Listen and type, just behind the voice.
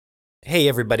Hey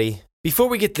everybody. Before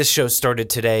we get this show started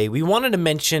today, we wanted to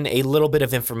mention a little bit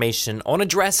of information on a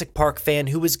Jurassic Park fan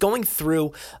who is going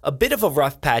through a bit of a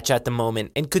rough patch at the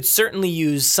moment and could certainly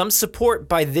use some support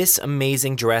by this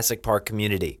amazing Jurassic Park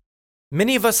community.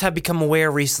 Many of us have become aware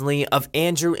recently of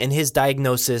Andrew and his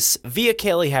diagnosis via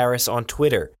Kaylee Harris on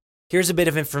Twitter. Here's a bit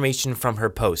of information from her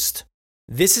post.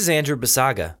 This is Andrew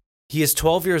Basaga. He is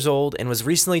 12 years old and was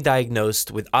recently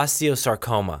diagnosed with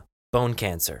osteosarcoma, bone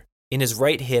cancer, in his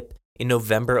right hip in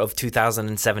November of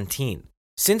 2017.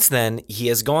 Since then, he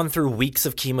has gone through weeks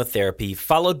of chemotherapy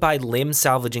followed by limb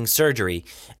salvaging surgery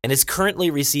and is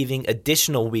currently receiving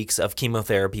additional weeks of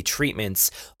chemotherapy treatments,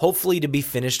 hopefully to be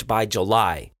finished by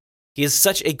July. He is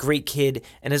such a great kid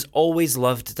and has always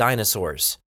loved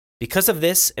dinosaurs. Because of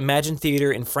this, Imagine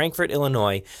Theater in Frankfort,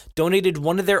 Illinois, donated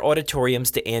one of their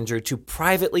auditoriums to Andrew to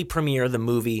privately premiere the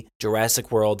movie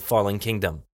Jurassic World: Fallen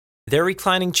Kingdom. Their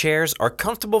reclining chairs are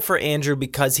comfortable for Andrew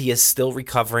because he is still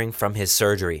recovering from his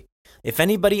surgery. If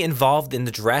anybody involved in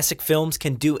the Jurassic films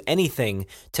can do anything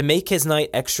to make his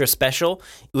night extra special,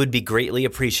 it would be greatly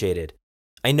appreciated.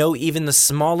 I know even the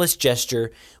smallest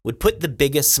gesture would put the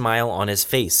biggest smile on his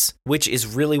face, which is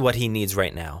really what he needs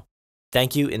right now.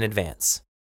 Thank you in advance.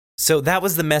 So that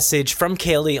was the message from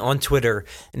Kaylee on Twitter.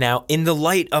 Now, in the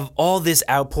light of all this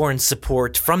outpour and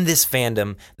support from this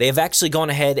fandom, they have actually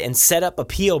gone ahead and set up a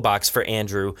P.O. box for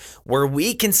Andrew where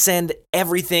we can send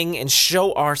everything and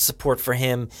show our support for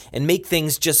him and make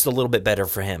things just a little bit better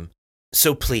for him.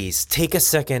 So please, take a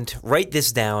second, write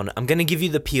this down. I'm going to give you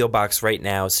the P.O. box right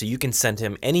now so you can send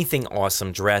him anything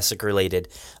awesome Jurassic related.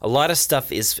 A lot of stuff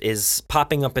is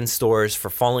popping up in stores for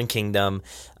Fallen Kingdom,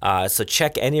 so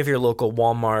check any of your local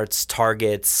Walmarts,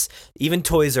 Targets, even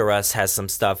Toys R Us has some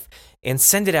stuff, and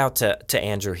send it out to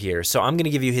Andrew here. So I'm going to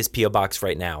give you his P.O. box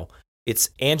right now. It's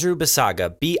Andrew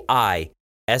Basaga, B-I-S-A-G-A,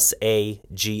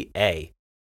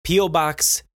 P.O.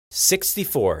 Box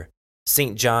 64,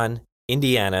 St. John,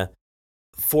 Indiana,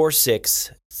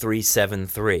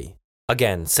 46373.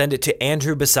 Again, send it to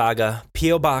Andrew Basaga,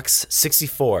 P.O. Box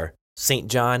 64, St.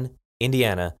 John,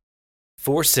 Indiana,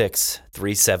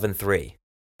 46373.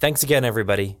 Thanks again,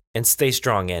 everybody, and stay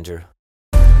strong, Andrew.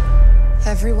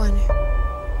 Everyone,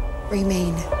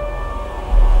 remain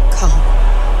calm.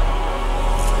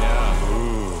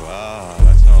 Yeah,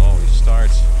 that's how it always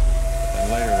starts. But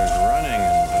then later there's running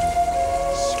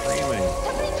and screaming.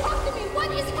 Somebody talk to me!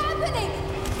 What is happening?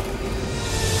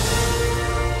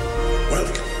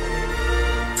 Welcome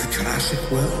to Jurassic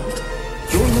World.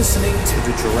 You're listening to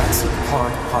the Jurassic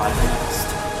Park podcast.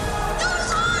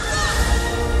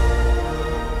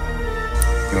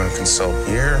 You want to consult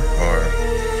here or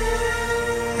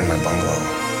in my bungalow?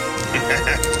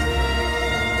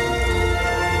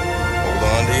 Hold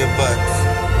on to your butts.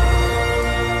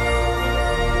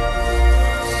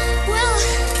 Well,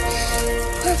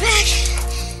 we're back.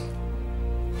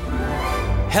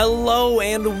 Hello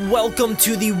and welcome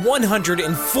to the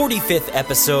 145th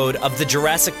episode of the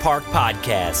Jurassic Park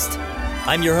podcast.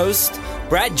 I'm your host,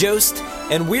 Brad Jost,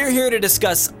 and we're here to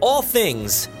discuss all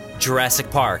things Jurassic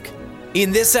Park.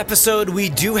 In this episode, we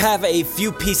do have a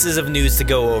few pieces of news to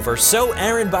go over, so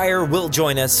Aaron Beyer will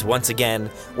join us once again.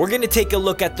 We're going to take a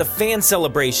look at the fan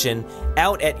celebration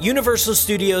out at Universal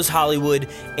Studios Hollywood,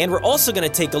 and we're also going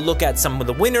to take a look at some of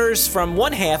the winners from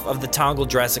one half of the Tongle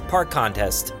Jurassic Park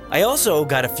contest. I also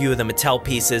got a few of the Mattel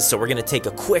pieces, so we're going to take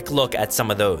a quick look at some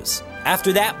of those.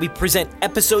 After that, we present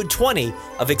episode 20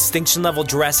 of Extinction Level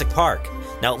Jurassic Park.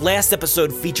 Now, last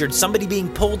episode featured somebody being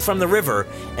pulled from the river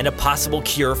and a possible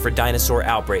cure for dinosaur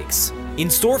outbreaks.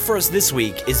 In store for us this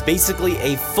week is basically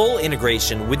a full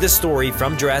integration with the story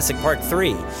from Jurassic Park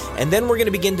 3, and then we're going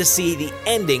to begin to see the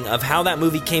ending of how that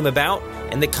movie came about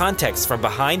and the context from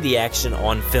behind the action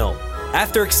on film.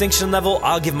 After Extinction Level,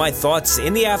 I'll give my thoughts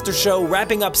in the after show,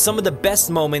 wrapping up some of the best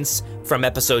moments from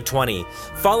episode 20.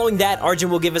 Following that, Arjun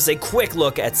will give us a quick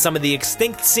look at some of the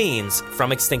extinct scenes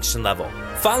from Extinction Level.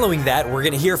 Following that, we're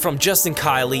going to hear from Justin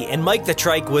Kiley and Mike the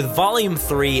Trike with Volume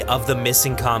 3 of The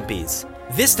Missing Compys.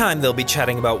 This time they'll be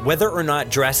chatting about whether or not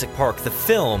Jurassic Park the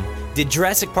film did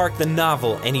Jurassic Park the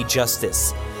novel any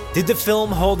justice. Did the film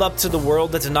hold up to the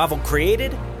world that the novel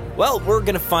created? Well, we're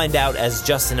going to find out as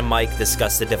Justin and Mike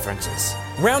discuss the differences.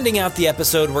 Rounding out the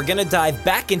episode, we're going to dive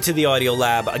back into the audio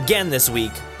lab again this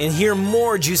week and hear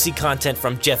more juicy content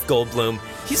from Jeff Goldblum.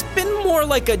 He's been more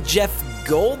like a Jeff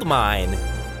Goldmine,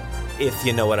 if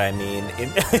you know what I mean,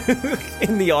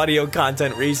 in the audio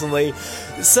content recently.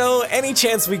 So any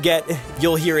chance we get,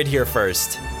 you'll hear it here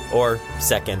first, or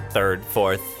second, third,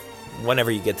 fourth,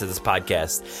 whenever you get to this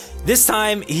podcast. This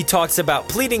time, he talks about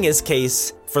pleading his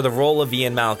case for the role of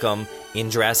Ian Malcolm in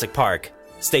Jurassic Park.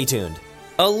 Stay tuned.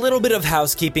 A little bit of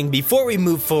housekeeping before we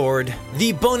move forward.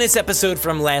 The bonus episode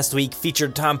from last week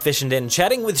featured Tom Fishenden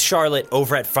chatting with Charlotte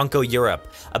over at Funko Europe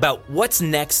about what's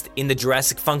next in the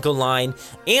Jurassic Funko line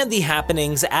and the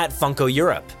happenings at Funko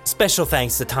Europe. Special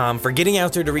thanks to Tom for getting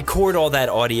out there to record all that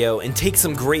audio and take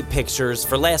some great pictures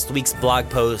for last week's blog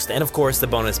post and of course the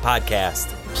bonus podcast.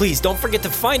 Please don't forget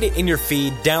to find it in your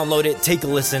feed, download it, take a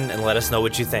listen, and let us know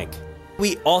what you think.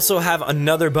 We also have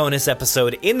another bonus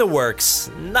episode in the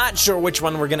works. Not sure which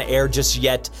one we're going to air just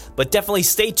yet, but definitely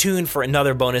stay tuned for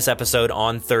another bonus episode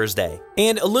on Thursday.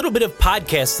 And a little bit of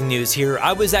podcasting news here.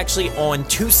 I was actually on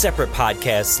 2 separate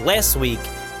podcasts last week,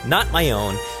 not my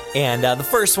own. And the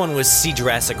first one was See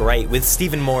Jurassic Right with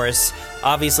Stephen Morris,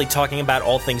 obviously talking about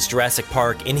all things Jurassic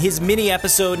Park in his mini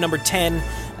episode number 10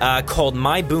 called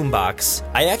My Boombox.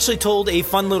 I actually told a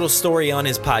fun little story on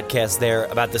his podcast there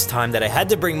about this time that I had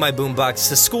to bring my boombox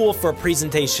to school for a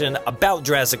presentation about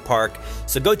Jurassic Park,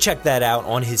 so go check that out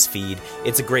on his feed.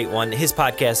 It's a great one. His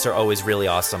podcasts are always really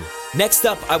awesome. Next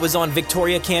up, I was on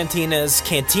Victoria Cantina's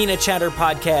Cantina Chatter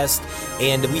podcast,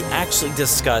 and we actually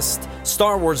discussed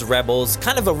Star Wars Rebels,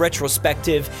 kind of a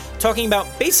retrospective, talking about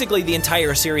basically the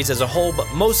entire series as a whole,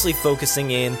 but mostly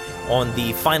focusing in on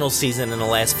the final season and the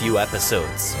last few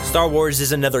episodes. Star Wars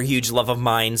is another huge love of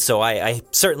mine, so I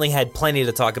certainly had plenty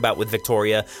to talk about with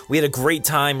Victoria. We had a great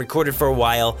time, recorded for a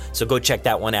while, so go check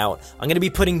that one out. I'm going to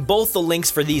be putting both the links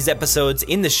for these episodes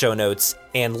in the show notes.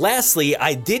 And lastly,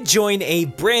 I did join a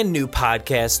brand new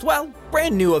podcast, well,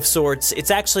 brand new of sorts.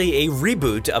 It's actually a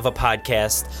reboot of a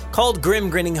podcast called Grim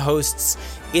Grinning Hosts.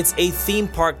 It's a theme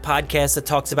park podcast that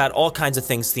talks about all kinds of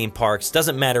things theme parks.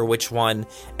 Doesn't matter which one.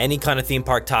 Any kind of theme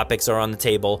park topics are on the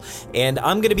table. And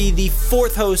I'm going to be the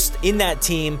 4th host in that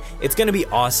team. It's going to be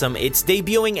awesome. It's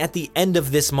debuting at the end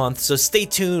of this month, so stay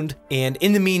tuned. And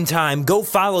in the meantime, go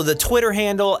follow the Twitter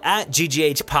handle at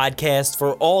GGH Podcast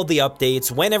for all the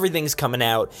updates when everything's coming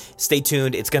out. Stay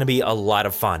tuned. It's going to be a lot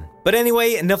of fun. But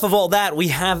anyway, enough of all that. We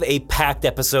have a packed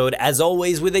episode, as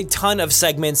always, with a ton of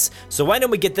segments. So why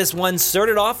don't we get this one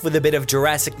started off with a bit of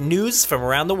Jurassic news from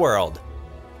around the world.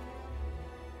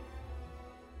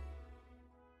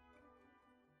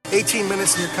 18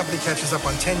 minutes and your company catches up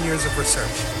on 10 years of research.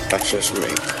 Access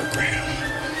rate program.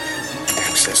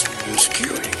 Access new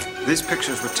security. These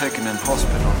pictures were taken in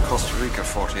hospital in Costa Rica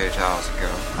 48 hours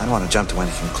ago. I don't want to jump to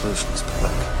any conclusions, but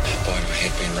look. Boy, do I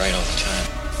hate being right all the time.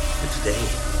 But today,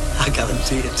 I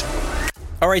guarantee it.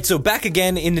 All right, so back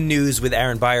again in the news with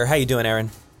Aaron Beyer. How you doing,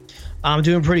 Aaron? I'm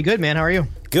doing pretty good, man. How are you?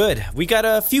 Good. We got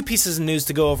a few pieces of news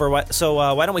to go over,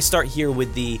 so why don't we start here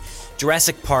with the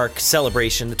Jurassic Park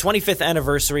celebration, the 25th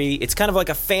anniversary. It's kind of like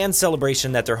a fan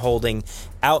celebration that they're holding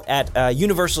out at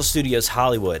Universal Studios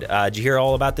Hollywood. Did you hear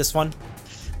all about this one?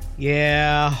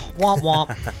 Yeah, womp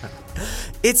womp.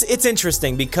 It's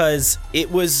interesting because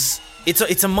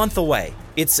it's a month away.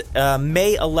 It's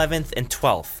May 11th and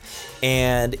 12th,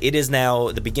 and it is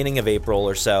now the beginning of April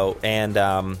or so,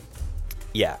 and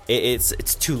yeah,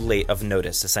 it's too late of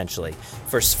notice, essentially,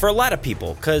 for a lot of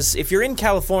people, because if you're in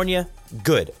California,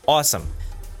 good, awesome,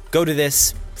 go to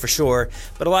this, for sure,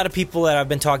 but a lot of people that I've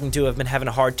been talking to have been having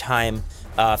a hard time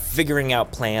figuring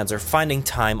out plans or finding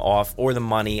time off or the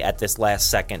money at this last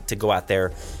second to go out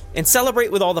there and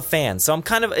celebrate with all the fans. So I'm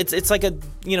kind of, it's like a,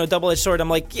 double-edged sword. I'm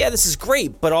like, yeah, this is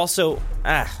great, but also,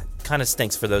 kind of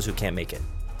stinks for those who can't make it.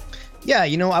 Yeah,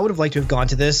 I would have liked to have gone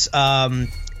to this. I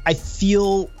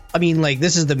feel,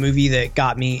 this is the movie that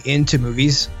got me into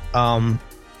movies,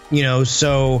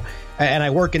 so, and I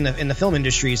work in the film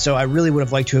industry, so I really would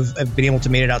have liked to have been able to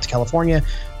make it out to California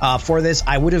for this.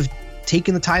 I would have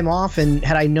taken the time off, and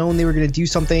had I known they were going to do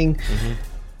something,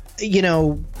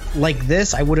 like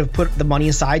this, I would have put the money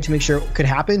aside to make sure it could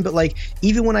happen. But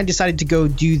even when I decided to go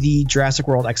do the Jurassic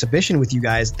World exhibition with you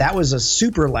guys, that was a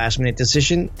super last minute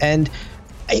decision, and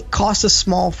it cost a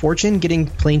small fortune getting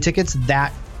plane tickets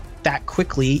that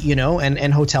quickly,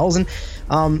 and hotels. And,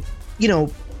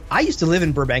 I used to live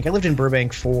in Burbank. I lived in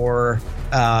Burbank for,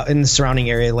 in the surrounding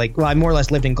area. I more or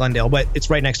less lived in Glendale, but it's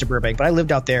right next to Burbank. But I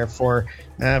lived out there for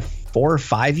 4 or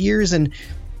 5 years. And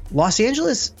Los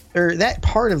Angeles, or that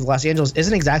part of Los Angeles,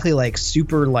 isn't exactly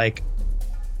super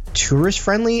tourist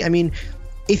friendly.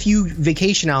 If you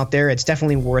vacation out there, it's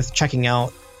definitely worth checking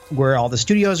out where all the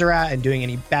studios are at and doing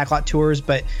any backlot tours,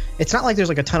 but it's not like there's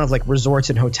a ton of resorts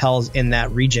and hotels in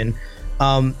that region.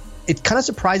 It kind of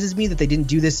surprises me that they didn't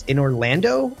do this in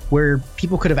Orlando, where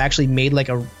people could have actually made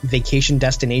a vacation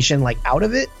destination out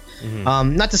of it.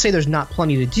 Mm-hmm. Not to say there's not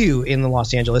plenty to do in the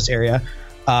Los Angeles area,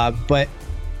 but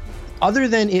other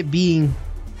than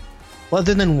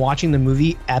watching the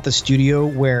movie at the studio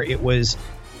where it was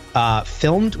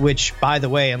filmed, which, by the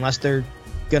way, unless they're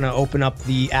going to open up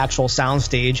the actual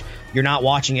soundstage, you're not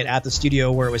watching it at the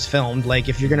studio where it was filmed. Like,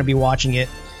 if you're going to be watching it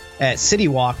at City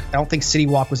Walk, I don't think City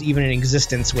Walk was even in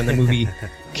existence when the movie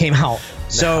came out.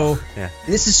 So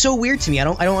this is so weird to me. I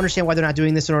don't understand why they're not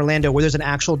doing this in Orlando, where there's an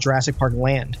actual Jurassic Park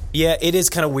land. Yeah, it is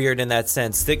kind of weird in that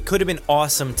sense. That could have been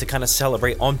awesome to kind of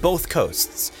celebrate on both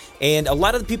coasts. And a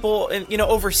lot of the people,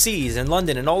 overseas in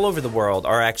London and all over the world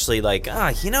are actually like,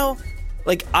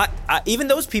 like, even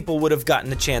those people would have gotten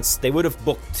the chance. They would have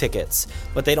booked tickets,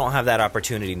 but they don't have that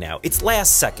opportunity now. It's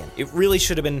last second. It really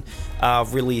should have been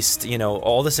released.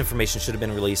 All this information should have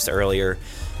been released earlier.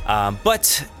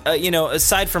 But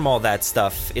aside from all that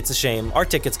stuff, it's a shame. Our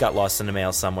tickets got lost in the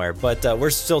mail somewhere, but we're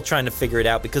still trying to figure it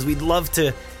out because we'd love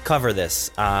to cover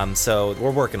this. So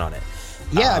we're working on it.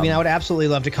 Yeah, I would absolutely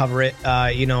love to cover it.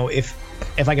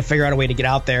 If I could figure out a way to get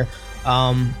out there.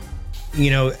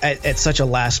 At such a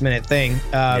last minute thing.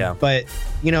 But,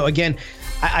 again,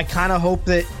 I kind of hope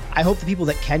that the people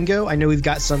that can go, I know we've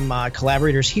got some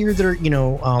collaborators here that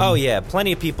are,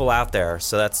 plenty of people out there.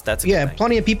 So that's a good thing.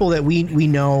 Plenty of people that we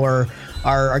know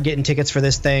are getting tickets for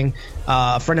this thing.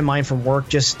 A friend of mine from work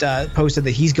just posted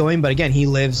that he's going, but again, he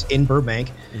lives in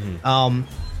Burbank.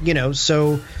 Mm-hmm.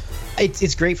 So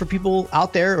it's great for people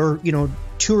out there, or,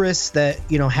 tourists that,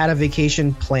 had a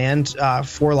vacation planned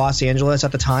for Los Angeles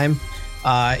at the time.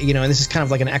 And this is kind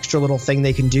of like an extra little thing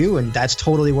they can do, and that's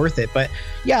totally worth it. But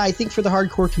yeah, I think for the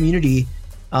hardcore community,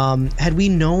 had we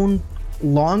known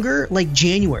longer, like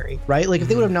January, right? Like if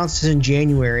they would have announced this in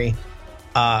January,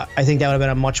 I think that would have been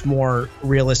a much more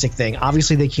realistic thing.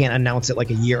 Obviously, they can't announce it like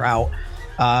a year out.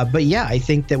 But yeah, I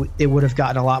think that it would have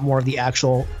gotten a lot more of the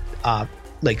actual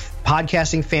like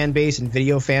podcasting fan base and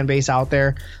video fan base out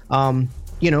there.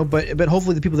 But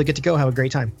hopefully the people that get to go have a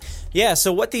great time. Yeah,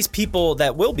 so what these people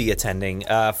that will be attending,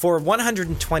 for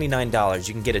 $129,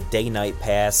 you can get a day-night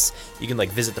pass. You can,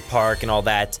 visit the park and all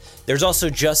that. There's also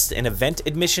just an event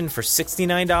admission for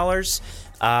 $69.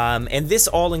 And this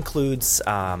all includes,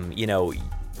 the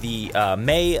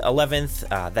May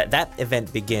 11th. That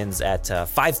event begins at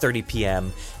 5:30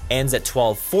 p.m., ends at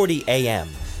 12:40 a.m.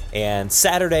 And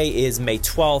Saturday is May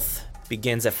 12th,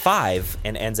 begins at 5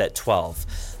 and ends at 12.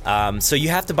 So you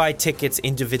have to buy tickets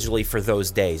individually for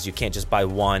those days. You can't just buy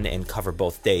one and cover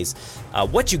both days.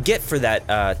 What you get for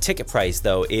that ticket price,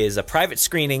 though, is a private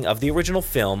screening of the original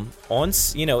film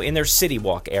in their City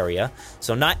Walk area.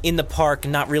 So not in the park,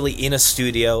 not really in a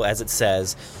studio, as it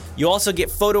says. You also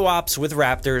get photo ops with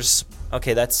raptors.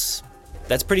 Okay, that's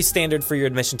pretty standard for your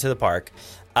admission to the park.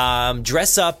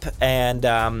 Dress up and,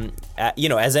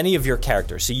 as any of your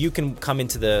characters. So you can come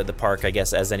into the park, I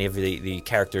guess, as any of the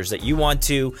characters that you want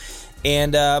to,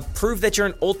 and prove that you're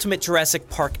an ultimate Jurassic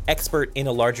Park expert in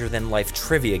a larger-than-life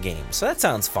trivia game. So that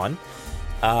sounds fun.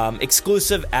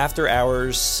 Exclusive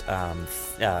after-hours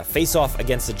face-off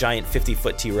against the giant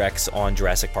 50-foot T-Rex on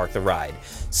Jurassic Park The Ride.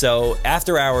 So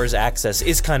after-hours access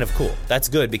is kind of cool. That's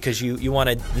good because you want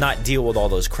to not deal with all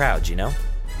those crowds,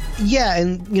 Yeah,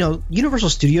 and Universal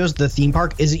Studios, the theme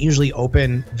park, isn't usually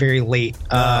open very late.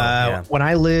 When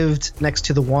I lived next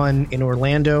to the one in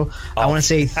Orlando, I want to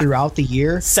say throughout the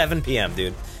year, 7 p.m.,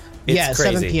 dude. It's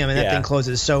crazy. 7 p.m. and that thing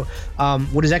closes. So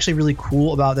what is actually really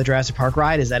cool about the Jurassic Park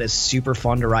ride is that it's super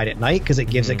fun to ride at night because it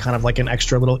gives it kind of like an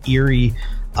extra little eerie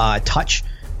touch.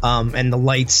 And the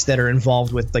lights that are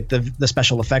involved with the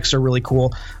special effects are really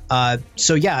cool.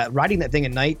 So yeah, riding that thing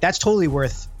at night, that's totally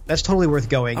worth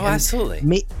going. Oh,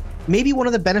 absolutely. Maybe one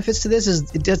of the benefits to this is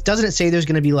doesn't it say there's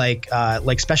going to be like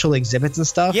special exhibits and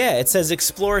stuff? Yeah, it says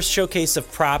explore a showcase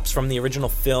of props from the original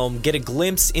film, get a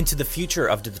glimpse into the future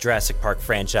of the Jurassic Park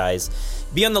franchise,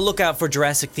 be on the lookout for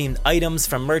Jurassic-themed items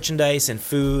from merchandise and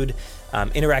food,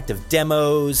 interactive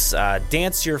demos,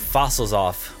 dance your fossils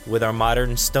off with our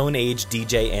modern Stone Age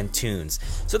DJ and tunes.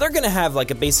 So they're going to have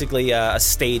basically a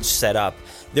stage set up.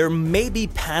 There may be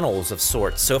panels of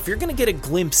sorts. So if you're going to get a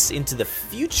glimpse into the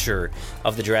future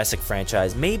of the Jurassic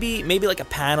franchise, maybe like a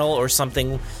panel or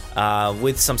something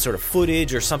with some sort of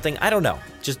footage or something. I don't know.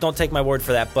 Just don't take my word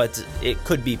for that, but it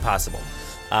could be possible.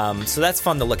 So that's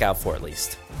fun to look out for at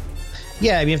least.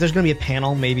 Yeah, I mean, if there's going to be a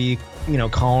panel, maybe,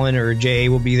 Colin or Jay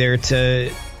will be there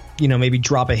to, maybe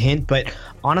drop a hint. But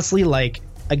honestly,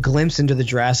 a glimpse into the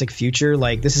Jurassic future,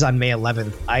 this is on May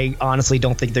 11th. I honestly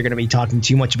don't think they're going to be talking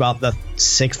too much about the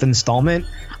 6th installment.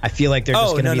 I feel like they're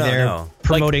just going to be there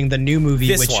promoting the new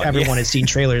movie, which everyone has seen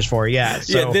trailers for. Yeah.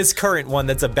 So. Yeah, this current one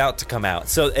that's about to come out.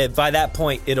 So by that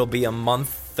point, it'll be a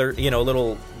month,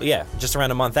 just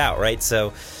around a month out, right?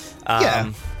 So,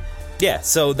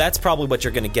 so that's probably what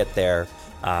you're going to get there.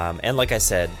 And like I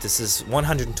said, this is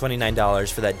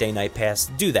 $129 for that day-night pass.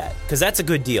 Do that, because that's a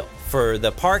good deal. For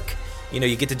the park,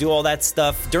 you get to do all that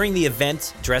stuff. During the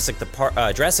event, Jurassic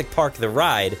Park The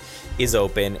Ride is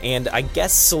open, and I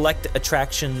guess select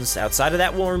attractions outside of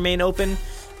that will remain open.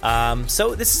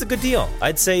 So this is a good deal.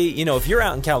 I'd say, if you're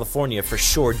out in California, for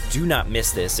sure, do not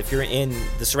miss this. If you're in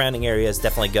the surrounding areas,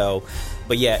 definitely go.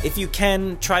 But yeah, if you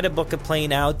can, try to book a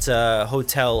plane out,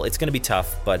 hotel. It's going to be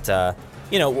tough, but,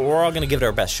 we're all going to give it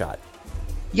our best shot.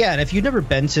 Yeah, and if you've never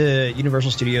been to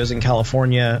Universal Studios in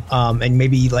California, and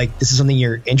maybe like this is something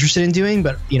you're interested in doing,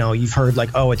 but you've heard like,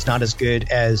 oh, it's not as good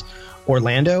as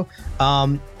Orlando,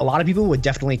 a lot of people would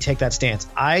definitely take that stance.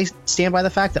 I stand by the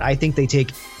fact that I think they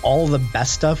take all the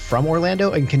best stuff from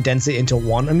Orlando and condense it into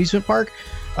one amusement park.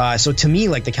 So to me,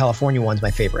 like the California one's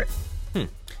my favorite.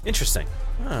 Interesting.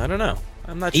 I don't know.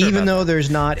 I'm not sure. Even though there's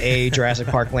not a Jurassic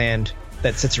Park land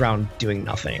that sits around doing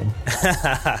nothing.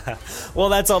 Well,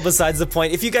 that's all besides the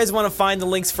point. If you guys want to find the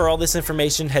links for all this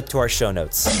information, head to our show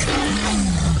notes.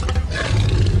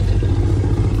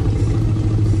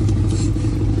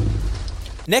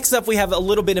 Next up, we have a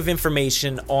little bit of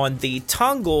information on the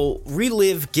Tongle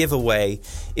Relive giveaway.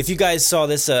 If you guys saw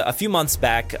this a few months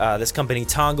back, this company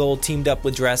Tongle teamed up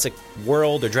with Jurassic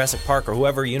World or Jurassic Park or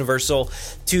whoever, Universal,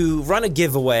 to run a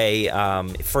giveaway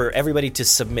for everybody to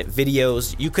submit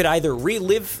videos. You could either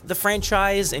relive the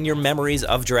franchise and your memories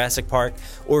of Jurassic Park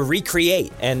or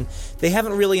recreate. And they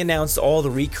haven't really announced all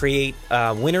the recreate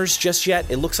winners just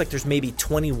yet. It looks like there's maybe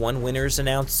 21 winners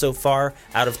announced so far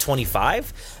out of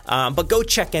 25. But go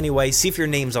check anyway, see if your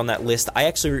name's on that list. I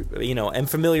actually, am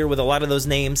familiar with a lot of those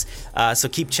names, so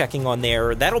keep checking on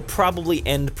there. That'll probably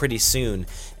end pretty soon,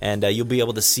 and you'll be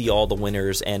able to see all the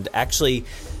winners. And actually,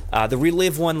 the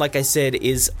Relive one, like I said,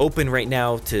 is open right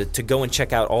now to go and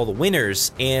check out all the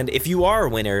winners. And if you are a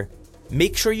winner,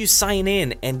 make sure you sign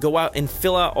in and go out and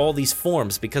fill out all these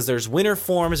forms, because there's winner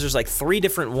forms. There's like 3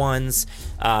 different ones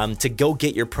to go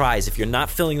get your prize. If you're not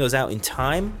filling those out in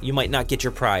time, you might not get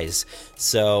your prize.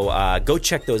 So go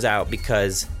check those out,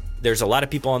 because there's a lot of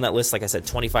people on that list. Like I said,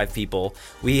 25 people.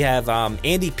 We have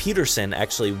Andy Peterson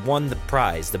actually won the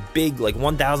prize, the big like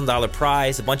 $1,000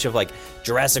 prize, a bunch of like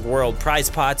Jurassic World prize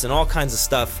pots and all kinds of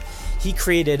stuff. He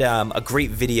created a great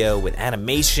video with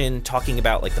animation talking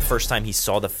about like the first time he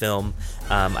saw the film.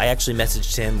 I actually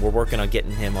messaged him. We're working on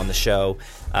getting him on the show.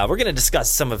 We're going to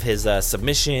discuss some of his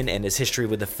submission and his history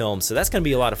with the film, so that's going to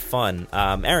be a lot of fun.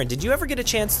 Aaron, did you ever get a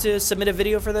chance to submit a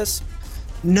video for this?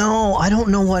 No, I don't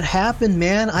know what happened,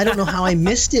 man. I don't know how I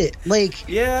missed it. Like,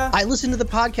 yeah, I listen to the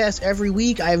podcast every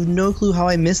week. I have no clue how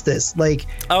I missed this. Like,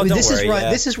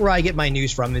 this is where I get my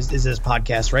news from is this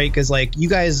podcast, right? Because like you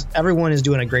guys, everyone is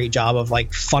doing a great job of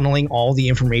like funneling all the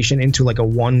information into like a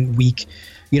 1 week,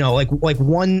 like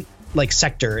one like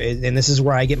sector. And this is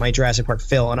where I get my Jurassic Park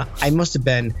fill. And I must have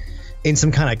been in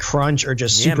some kind of crunch or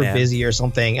just super busy or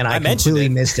something, and I completely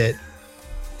missed it.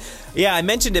 Yeah, I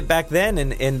mentioned it back then,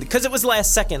 and because it was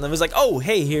last second, it was like, oh,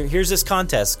 hey, here's this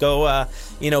contest. Go,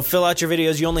 fill out your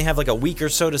videos. You only have like a week or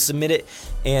so to submit it,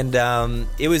 and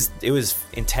it was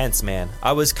intense, man.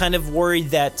 I was kind of worried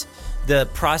that the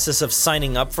process of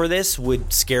signing up for this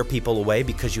would scare people away,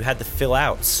 because you had to fill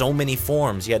out so many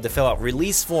forms. You had to fill out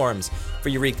release forms for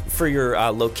your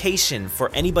location,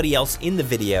 for anybody else in the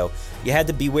video. You had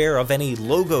to beware of any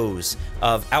logos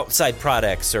of outside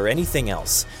products or anything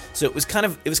else. So it was kind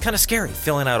of scary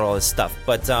filling out all this stuff.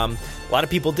 But a lot of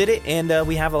people did it, and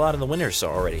we have a lot of the winners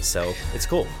already. So it's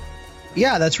cool.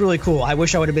 Yeah, that's really cool. I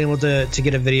wish I would have been able to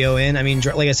get a video in. I mean,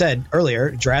 like I said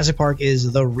earlier, Jurassic Park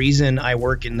is the reason I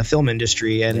work in the film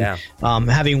industry. And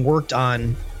having worked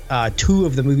on 2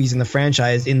 of the movies in the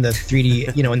franchise in the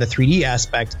 3D, in the 3D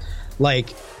aspect, like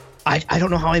I don't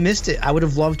know how I missed it. I would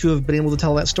have loved to have been able to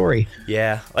tell that story.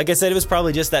 Yeah, like I said, it was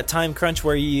probably just that time crunch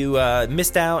where you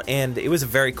missed out, and it was a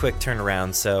very quick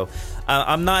turnaround. So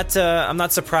I'm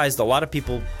not surprised. A lot of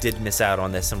people did miss out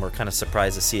on this, and we're kind of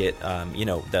surprised to see it.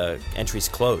 The entries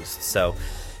closed. So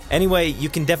anyway, you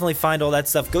can definitely find all that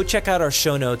stuff. Go check out our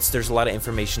show notes. There's a lot of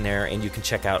information there, and you can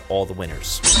check out all the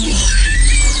winners.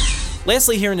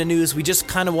 Lastly, here in the news, we just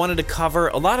kind of wanted to cover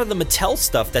a lot of the Mattel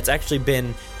stuff that's actually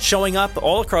been showing up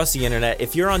all across the internet.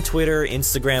 If you're on Twitter,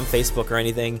 Instagram, Facebook, or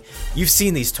anything, you've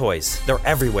seen these toys. They're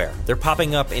everywhere. They're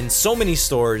popping up in so many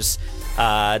stores.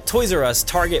 Toys R Us,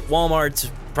 Target, Walmart,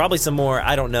 probably some more.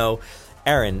 I don't know.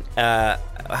 Aaron, how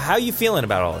are you feeling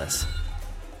about all this?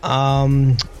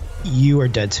 You are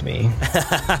dead to me.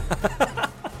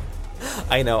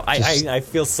 I know. I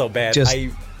feel so bad. Just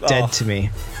dead to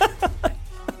me.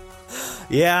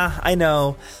 Yeah, I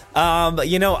know.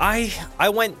 I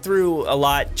went through a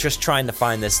lot just trying to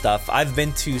find this stuff. I've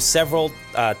been to several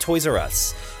Toys R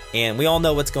Us, and we all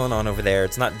know what's going on over there.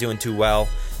 It's not doing too well.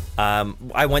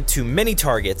 I went to many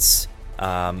Targets.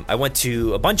 I went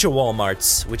to a bunch of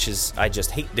Walmarts, which is I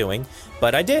just hate doing,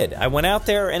 but I did. I went out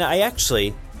there, and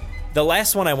the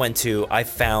last one I went to, I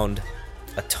found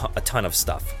a ton of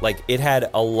stuff. Like, it had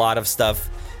a lot of stuff.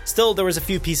 Still, there was a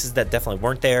few pieces that definitely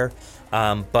weren't there,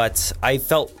 but I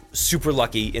felt super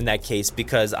lucky in that case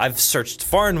because I've searched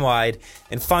far and wide,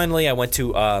 and finally I went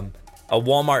to a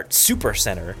Walmart super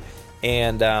center,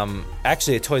 and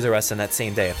actually a Toys R Us in that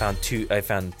same day. I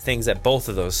found things at both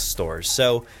of those stores.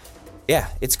 So yeah,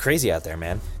 it's crazy out there,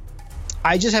 man.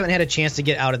 I just haven't had a chance to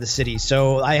get out of the city.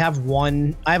 So I have a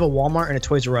Walmart and a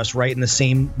Toys R Us right in the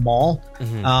same mall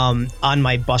on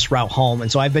my bus route home.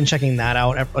 And so I've been checking that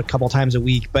out a couple times a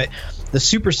week. But the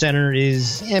super center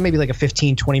is maybe like a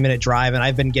 15, 20-minute drive. And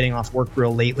I've been getting off work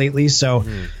real late lately. So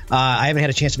I haven't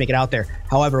had a chance to make it out there.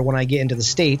 However, when I get into the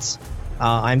States,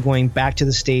 I'm going back to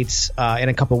the States in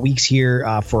a couple weeks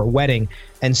here for a wedding.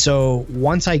 And so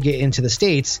once I get into the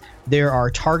States, there are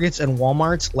Targets and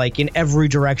Walmarts like in every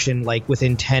direction, like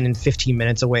within 10 and 15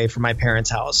 minutes away from my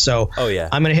parents' house. So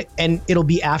I'm going to hit, and it'll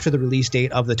be after the release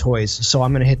date of the toys. So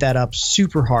I'm going to hit that up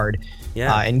super hard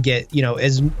and get,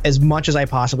 as much as I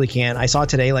possibly can. I saw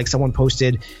today, like someone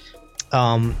posted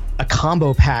a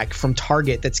combo pack from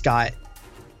Target that's got,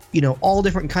 all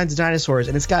different kinds of dinosaurs,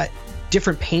 and it's got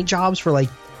different paint jobs for like,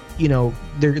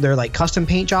 they're like custom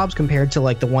paint jobs compared to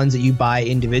like the ones that you buy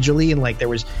individually. And like there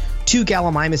was 2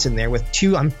 Gallimimus in there with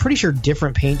 2, I'm pretty sure,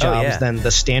 different paint jobs than the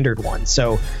standard one.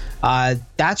 So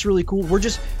that's really cool.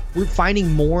 We're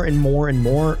finding more and more and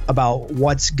more about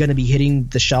what's going to be hitting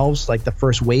the shelves, like the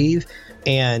first wave.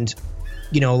 And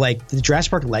like the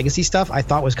Jurassic Park Legacy stuff I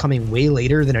thought was coming way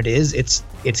later than it is.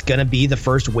 It's going to be the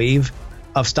first wave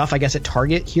of stuff, I guess, at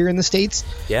Target here in the States.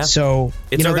 Yeah. So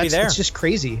it's already there. It's just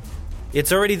crazy.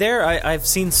 It's already there. I've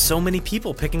seen so many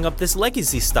people picking up this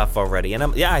Legacy stuff already, and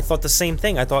I thought the same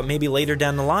thing. I thought maybe later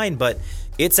down the line, but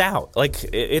it's out. Like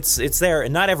it's there,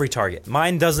 and not every Target.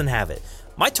 Mine doesn't have it.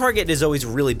 My Target is always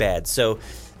really bad, so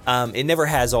it never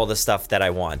has all the stuff that I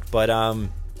want. But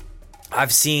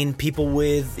I've seen people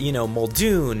with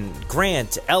Muldoon,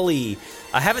 Grant, Ellie.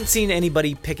 I haven't seen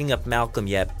anybody picking up Malcolm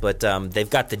yet, but they've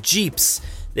got the Jeeps.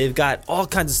 They've got all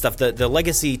kinds of stuff. The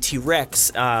Legacy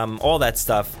T-Rex, all that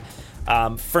stuff.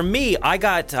 For me,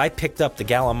 I picked up the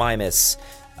Gallimimus,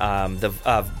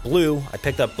 the blue. I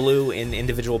picked up blue in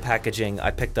individual packaging.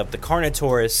 I picked up the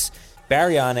Carnotaurus,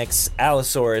 Baryonyx,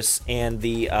 Allosaurus, and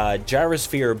the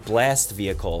Gyrosphere Blast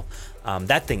Vehicle.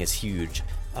 That thing is huge.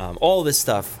 All this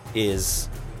stuff is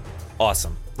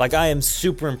awesome. Like, I am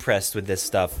super impressed with this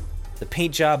stuff. The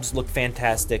paint jobs look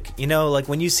fantastic. Like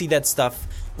when you see that stuff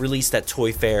released at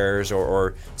toy fairs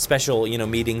or special,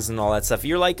 meetings and all that stuff,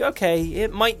 you're like, okay,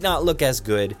 it might not look as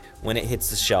good when it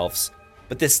hits the shelves,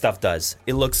 but this stuff does.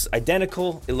 It looks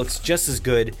identical. It looks just as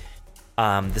good.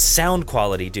 The sound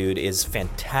quality, dude, is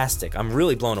fantastic. I'm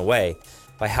really blown away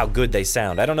by how good they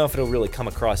sound. I don't know if it'll really come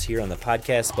across here on the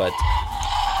podcast,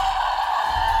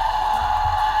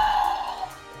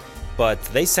 but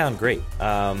they sound great.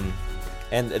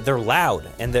 And they're loud,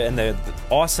 and they're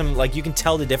awesome. Like, you can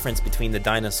tell the difference between the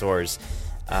dinosaurs.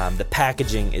 The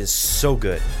packaging is so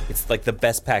good. It's like the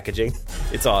best packaging.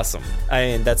 It's awesome. I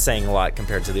mean, that's saying a lot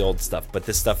compared to the old stuff, but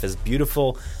this stuff is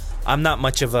beautiful. I'm not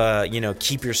much of a,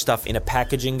 keep your stuff in a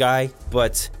packaging guy,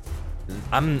 but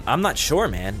I'm not sure,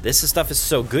 man. This stuff is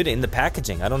so good in the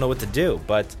packaging. I don't know what to do,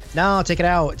 but no, take it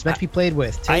out. It's meant to be played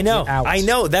with. Take it out. I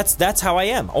know. That's how I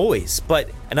am always.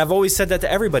 And I've always said that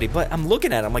to everybody. But I'm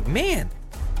looking at it, I'm like, man,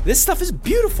 this stuff is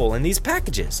beautiful in these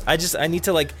packages. I need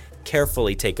to like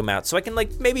carefully take them out so I can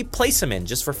like maybe place them in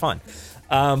just for fun.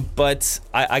 But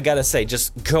I gotta say,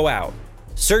 just go out,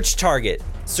 search Target,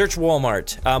 search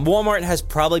Walmart. Walmart has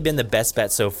probably been the best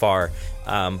bet so far.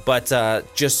 But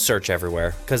just search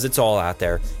everywhere because it's all out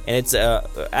there. And it's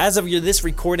as of this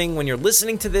recording, when you're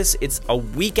listening to this, it's a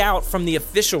week out from the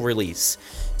official release.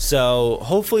 So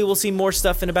hopefully we'll see more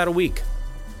stuff in about a week.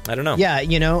 I don't know. Yeah,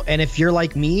 and if you're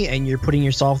like me and you're putting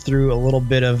yourself through a little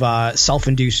bit of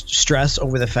self-induced stress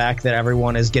over the fact that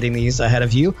everyone is getting these ahead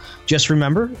of you, just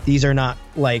remember, these are not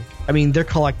like, they're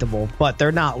collectible, but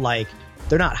they're not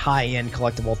high-end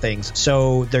collectible things.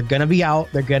 So they're going to be out.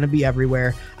 They're going to be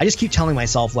everywhere. I just keep telling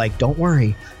myself, like, don't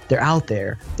worry. They're out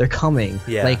there. They're coming.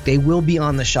 Yeah. Like, they will be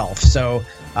on the shelf. So,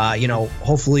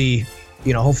 hopefully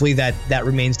that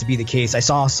remains to be the case.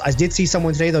 I did see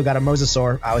someone today, though, got a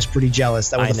Mosasaur. I was pretty jealous.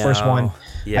 That was the first one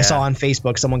I saw on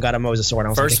Facebook. Someone got a Mosasaur, and I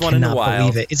was first like, I cannot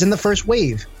believe it. It's in the first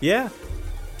wave. Yeah.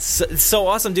 So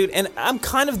awesome, dude. And I'm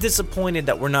kind of disappointed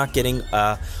that we're not getting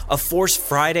a Force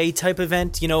Friday type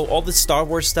event. You know, all the Star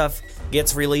Wars stuff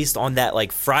gets released on that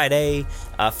like Friday,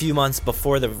 a few months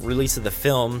before the release of the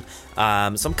film. So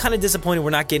I'm kind of disappointed we're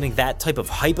not getting that type of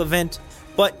hype event.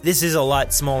 But this is a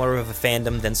lot smaller of a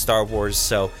fandom than Star Wars,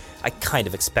 so I kind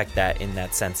of expect that in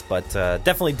that sense. But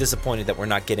definitely disappointed that we're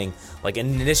not getting like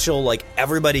an initial, like,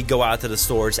 everybody go out to the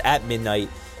stores at midnight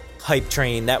hype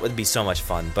train. That would be so much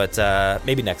fun. But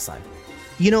maybe next time.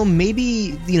 You know,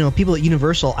 maybe, people at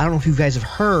Universal, I don't know if you guys have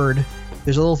heard,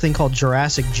 there's a little thing called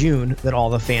Jurassic June that all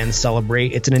the fans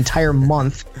celebrate. It's an entire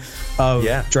month of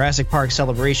Jurassic Park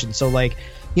celebration. So, like,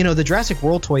 the Jurassic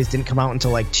World toys didn't come out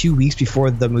until like 2 weeks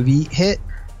before the movie hit.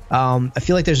 I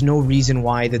feel like there's no reason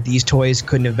why that these toys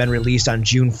couldn't have been released on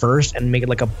June 1st and make it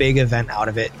like a big event out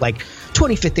of it, like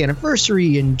 25th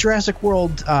anniversary and Jurassic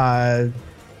World,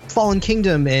 Fallen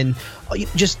Kingdom, and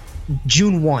just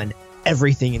June 1,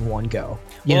 everything in one go.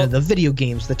 The video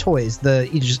games, the toys,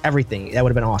 just everything. That would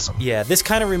have been awesome. Yeah, this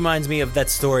kind of reminds me of that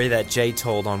story that Jay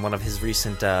told on one of his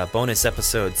recent bonus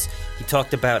episodes. He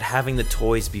talked about having the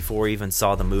toys before he even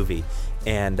saw the movie.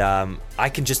 And I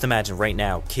can just imagine right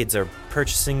now, kids are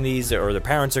purchasing these, or their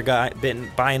parents are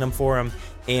buying them for them.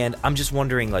 And I'm just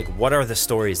wondering, like, what are the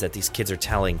stories that these kids are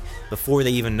telling before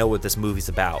they even know what this movie's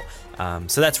about?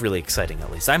 So that's really exciting,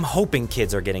 at least. I'm hoping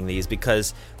kids are getting these,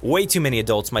 because way too many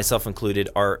adults, myself included,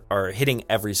 are hitting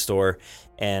every store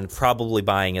and probably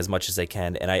buying as much as they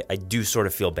can. And I do sort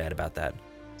of feel bad about that.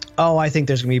 Oh, I think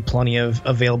there's going to be plenty of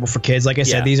available for kids. Like I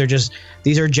said,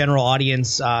 these are general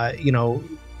audience,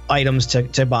 items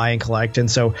to buy and collect. And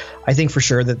so I think for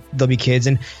sure that there'll be kids.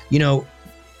 And,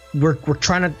 we're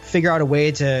trying to figure out a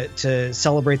way to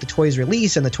celebrate the toys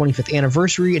release and the 25th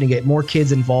anniversary and to get more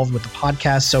kids involved with the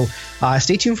podcast. So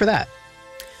stay tuned for that.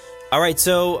 All right,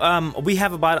 so we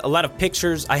have about a lot of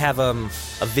pictures. I have a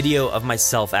video of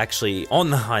myself actually on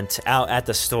the hunt out at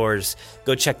the stores.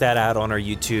 Go check that out on our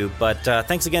YouTube. But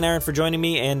thanks again, Aaron, for joining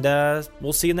me, and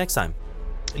we'll see you next time.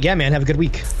 Yeah, man, have a good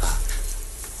week.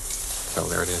 Oh,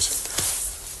 there it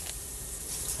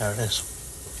is. There it is.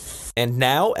 And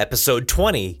now, episode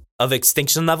 20 of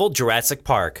Extinction Level Jurassic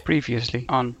Park. Previously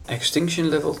on Extinction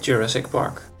Level Jurassic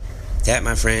Park. That,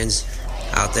 my friends,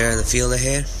 out there in the field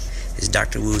ahead, is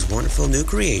Dr. Wu's wonderful new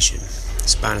creation,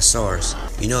 Spinosaurus.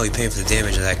 You know he paid for the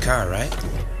damage of that car, right?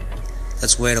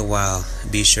 Let's wait a while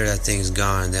and be sure that thing's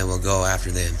gone, and then we'll go after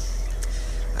them.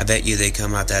 I bet you they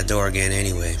come out that door again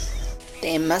anyway.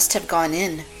 They must have gone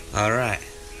in. Alright,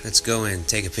 let's go in,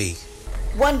 take a peek.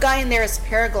 One guy in there is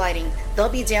paragliding. They'll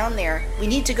be down there. We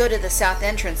need to go to the south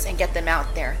entrance and get them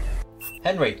out there.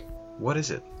 Henry. What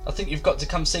is it? I think you've got to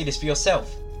come see this for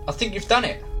yourself. I think you've done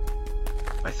it.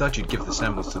 I thought you'd give the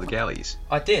samples to the galleys.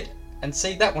 I did. And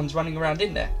see, that one's running around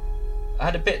in there. I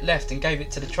had a bit left and gave it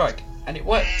to the trike. And it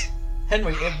worked.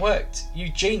 Henry, it worked.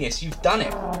 You genius, you've done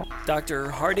it.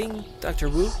 Dr. Harding? Dr.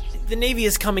 Wu? The Navy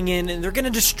is coming in and they're going to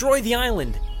destroy the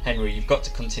island. Henry, you've got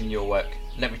to continue your work.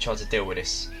 Let me try to deal with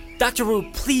this. Dr.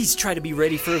 Wu, please try to be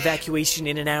ready for evacuation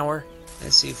in an hour.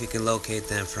 Let's see if we can locate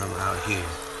them from out here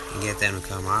and get them to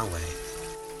come our way.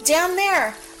 Down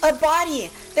there! A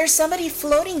body! There's somebody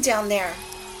floating down there.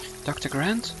 Dr.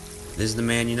 Grant? This is the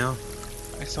man you know?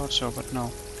 I thought so, but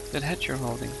no. That hat you're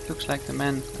holding looks like the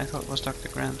man I thought was Dr.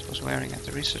 Grant was wearing at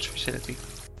the research facility.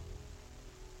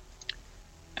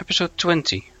 Episode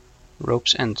 20.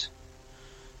 Rope's End.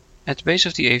 At the base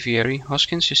of the aviary,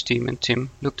 Hoskins, his team and Tim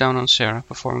look down on Sarah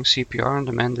performing CPR on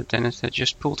the man that Dennett had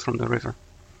just pulled from the river.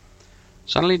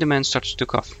 Suddenly the man starts to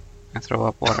cough and throw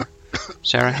up water.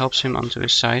 Sarah helps him onto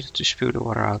his side to spew the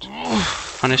water out.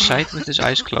 On his side, with his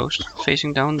eyes closed,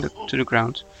 facing down to the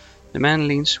ground, the man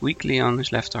leans weakly on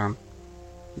his left arm.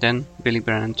 Then Billy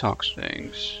Brennan talks.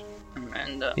 Thanks,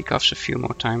 Amanda. He coughs a few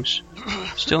more times,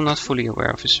 still not fully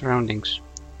aware of his surroundings.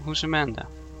 Who's Amanda?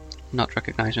 Not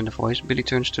recognizing the voice, Billy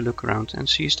turns to look around and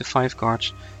sees the 5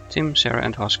 guards, Tim, Sarah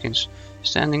and Hoskins,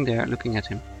 standing there looking at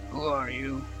him. Who are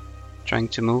you? Trying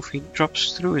to move, he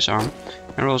drops through his arm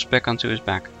and rolls back onto his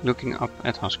back, looking up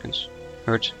at Hoskins.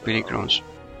 Hurt, Billy groans.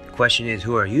 The question is,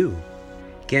 who are you?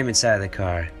 Get him inside the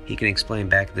car. He can explain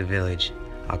back at the village.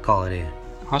 I'll call it in.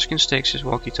 Hoskins takes his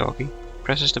walkie-talkie,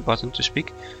 presses the button to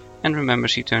speak, and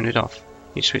remembers he turned it off.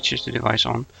 He switches the device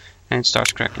on, and it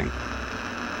starts crackling.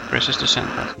 Presses the send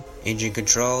button. Engine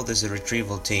control, this is a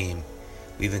retrieval team.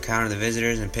 We've encountered the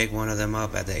visitors and picked one of them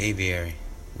up at the aviary.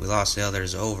 We lost the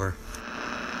others, over.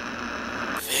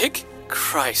 Vic?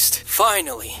 Christ,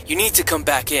 finally. You need to come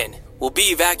back in. We'll be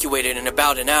evacuated in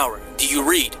about an hour. Do you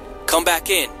read? Come back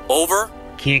in. Over?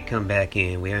 Can't come back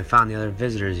in. We haven't found the other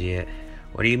visitors yet.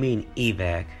 What do you mean,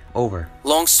 evac? Over.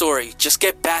 Long story. Just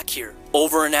get back here.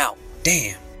 Over and out.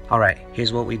 Damn. Alright,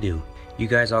 here's what we do. You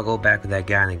guys all go back with that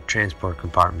guy in the transport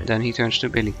compartment. Then he turns to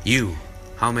Billy. You.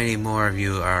 How many more of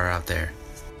you are out there?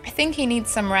 I think he needs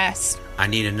some rest. I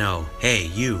need to know. Hey,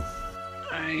 you.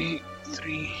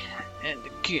 3 and the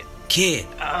kid. Kid!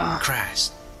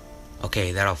 Christ.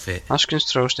 Okay, that'll fit. Hoskins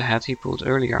throws the hat he pulled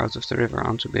earlier out of the river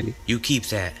onto Billy. You keep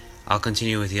that. I'll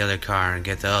continue with the other car and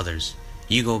get the others.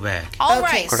 You go back. All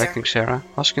right, Correcting Sarah,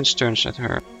 Hoskins turns at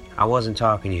her. I wasn't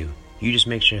talking to you. You just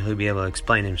make sure he'll be able to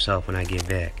explain himself when I get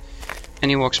back. And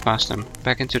he walks past them,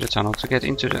 back into the tunnel to get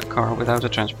into the car without a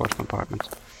transport compartment.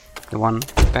 The one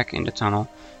back in the tunnel,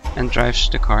 and drives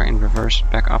the car in reverse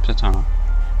back up the tunnel.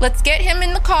 Let's get him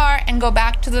in the car and go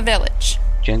back to the village.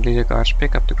 Gently the guards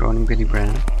pick up the groaning Billy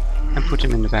Brennan and put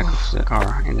him in the back of the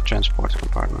car in the transport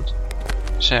compartment.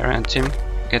 Sarah and Tim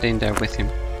get in there with him,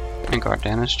 and guard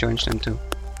Dennis joins them too.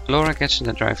 Laura gets in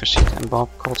the driver's seat and Bob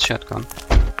calls shotgun.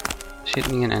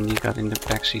 Sydney and Andy got in the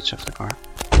back seats of the car.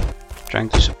 Trying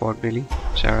to support Billy,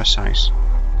 Sarah sighs.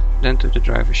 Then to the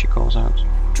driver she calls out.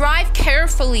 Drive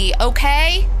carefully,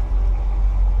 okay?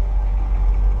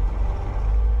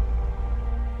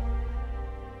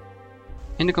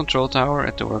 In the control tower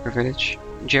at the worker village,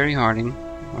 Jerry Harding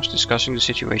was discussing the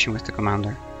situation with the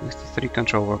commander, with the 3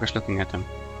 control workers looking at them,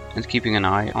 and keeping an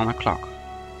eye on a clock.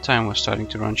 Time was starting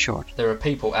to run short. There are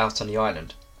people out on the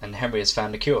island, and Henry has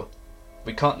found a cure.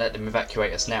 We can't let them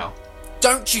evacuate us now.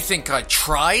 Don't you think I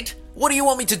tried? What do you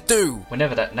want me to do?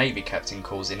 Whenever that Navy captain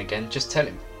calls in again, just tell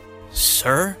him.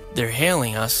 Sir, they're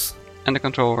hailing us. And the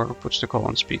control worker puts the call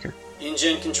on speaker.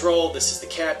 Engine control, this is the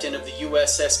captain of the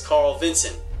USS Carl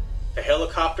Vinson. The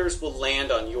helicopters will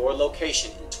land on your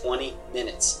location in 20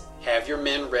 minutes. Have your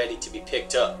men ready to be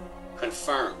picked up.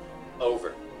 Confirm.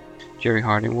 Over. Jerry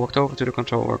Harding walked over to the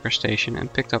control worker station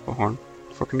and picked up a horn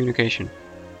for communication.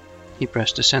 He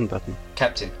pressed the send button.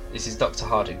 Captain, this is Dr.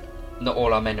 Harding. Not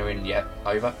all our men are in yet.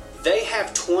 Over. They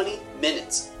have 20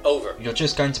 minutes. Over. You're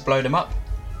just going to blow them up?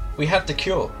 We have the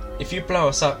cure. If you blow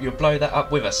us up, you'll blow that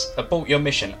up with us. Abort your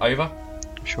mission. Over.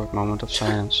 A short moment of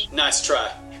silence. Nice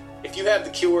try. If you have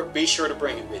the cure, be sure to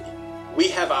bring it with you. We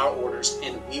have our orders,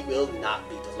 and we will not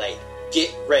be delayed.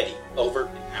 Get ready. Over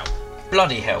and out.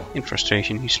 Bloody hell. In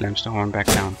frustration, he slams the horn back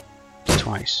down.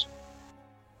 Twice.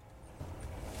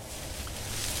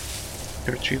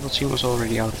 The retrieval team was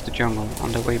already out of the jungle,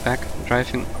 on their way back,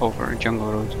 driving over a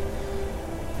jungle road.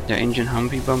 Their engine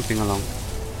Humvee bumping along.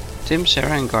 Tim,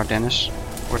 Sarah and Guard Dennis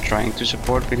were trying to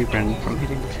support Billy Brennan from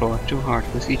hitting the floor too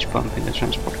hard with each bump in the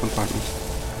transport compartment.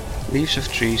 Leaves of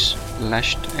trees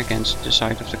lashed against the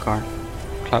side of the car.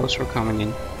 Clouds were coming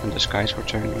in, and the skies were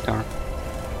turning dark.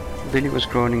 Billy was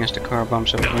groaning as the car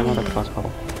bumps over another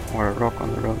pothole, or a rock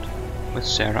on the road, with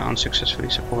Sarah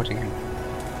unsuccessfully supporting him.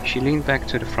 She leaned back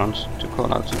to the front to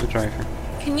call out to the driver.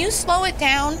 Can you slow it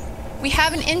down? We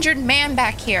have an injured man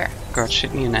back here. Guards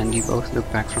Sydney and Andy both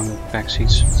look back from the back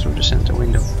seats through the center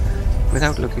window.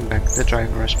 Without looking back, the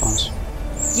driver responds.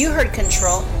 You heard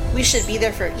Control. We should be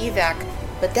there for evac,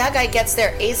 but that guy gets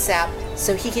there ASAP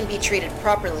so he can be treated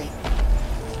properly.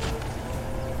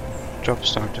 Drops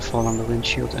start to fall on the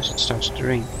windshield as it starts to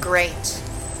rain. Great.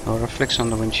 Laura flicks on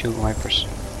the windshield wipers,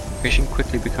 vision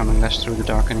quickly becoming less through the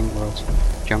darkening world,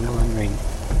 jungle and rain.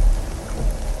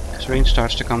 As rain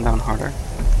starts to come down harder,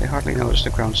 they hardly notice the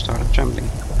ground started trembling,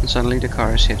 and suddenly the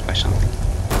car is hit by something,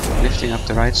 lifting up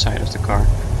the right side of the car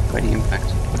by the impact,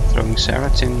 throwing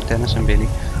Sarah, Tim, Dennis and Billy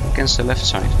against the left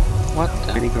side. What?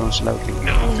 Billy groans loudly.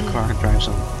 The car drives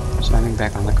on, slamming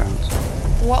back on the ground.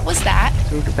 What was that?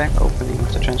 Through the back opening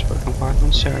of the transport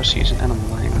compartment, Sarah sees an animal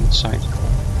lying on its side,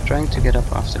 trying to get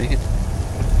up after the hit.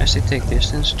 As they take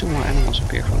distance, 2 more animals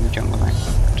appear from the jungle line,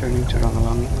 turning to run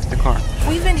along with the car.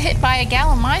 We've been hit by a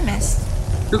gallimimus.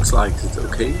 Looks like it's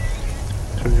okay.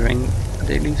 Through the rain,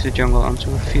 they leave the jungle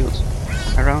onto a field.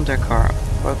 Around their car,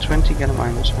 about 20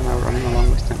 gallimimus are now running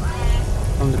along with them.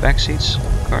 From the back seats,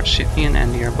 guards Sydney and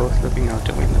Andy are both looking out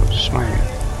the windows, smiling.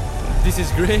 This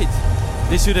is great.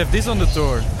 They should have this on the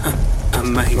tour.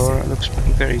 Amazing. Laura looks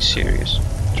very serious.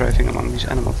 Driving among these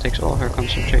animals takes all her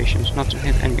concentrations not to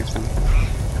hit any of them.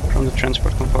 From the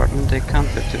transport compartment they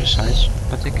can't look to the sides,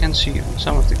 but they can see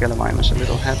some of the gallimimus a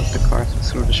little ahead of the car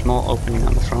through the small opening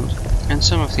on the front, and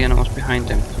some of the animals behind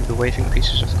them through the waving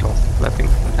pieces of cloth flapping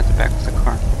at the back of the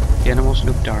car. The animals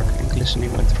look dark and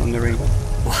glistening wet from the rain.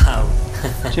 Wow.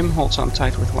 Tim holds on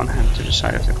tight with one hand to the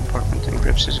side of the compartment and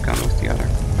grips his gun with the other.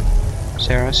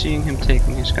 Sarah, seeing him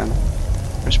taking his gun,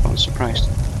 responds surprised.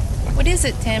 What is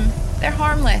it, Tim? They're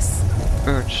harmless.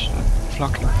 Birds,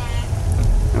 flocking.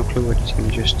 No clue what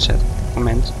Tim just said or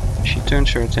meant. She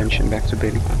turns her attention back to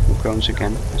Billy, who groans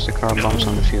again as the car bumps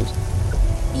on the field.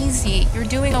 Easy, you're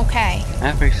doing okay.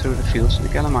 Halfway through the fields, the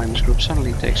Gallimimus group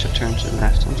suddenly takes a turn to the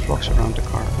left and flocks around the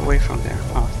car, away from their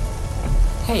path.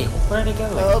 Hey, where'd it go?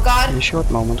 Oh god! In a short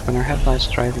moment, when her headlight's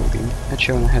driving beam had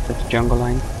shown ahead at the jungle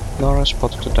line, Laura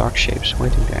spotted the dark shapes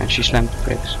waiting there and she slammed the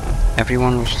brakes.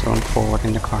 Everyone was thrown forward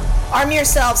in the car. Arm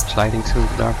yourselves! Sliding through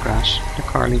the dark grass, the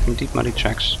car leaving deep muddy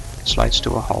tracks, it slides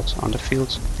to a halt on the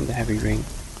field in the heavy rain.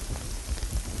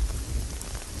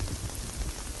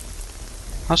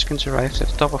 Hoskins arrived at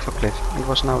the top of a cliff and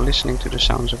was now listening to the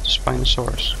sounds of the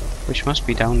Spinosaurus, which must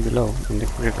be down below in the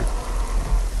river.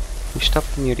 He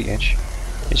stopped near the edge.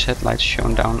 His headlights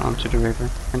shone down onto the river,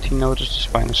 and he noticed the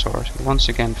Spinosaurus who once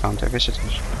again found their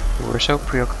visitors, who were so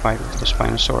preoccupied with the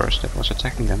Spinosaurus that was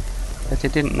attacking them, that they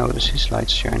didn't notice his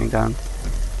lights shining down.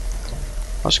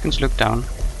 Hoskins looked down,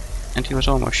 and he was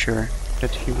almost sure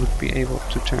that he would be able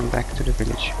to turn back to the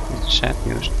village with the sad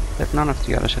news that none of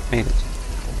the others had made it.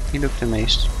 He looked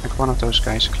amazed at one of those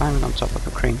guys climbing on top of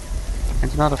a crane,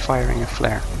 and another firing a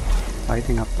flare,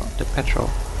 lighting up the petrol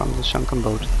from the sunken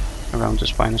boat around the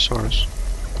Spinosaurus,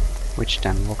 which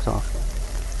then walked off.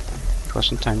 It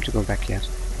wasn't time to go back yet.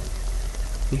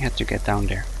 He had to get down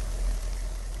there.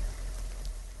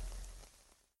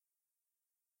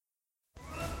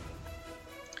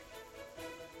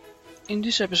 In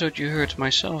this episode you heard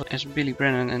myself as Billy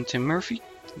Brennan and Tim Murphy,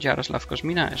 Jaroslav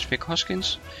Kosmina as Vic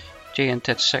Hoskins, Jay and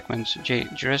Ted's segment Jay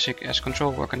Jurassic as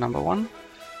Control Worker number 1,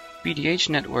 PDH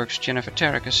Network's Jennifer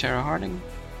Tarek as Sarah Harding,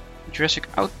 Jurassic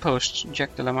Outpost's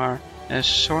Jack Delamar as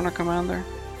Sorna Commander,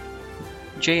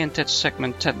 Jay and Ted's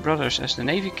segment Ted Brothers as the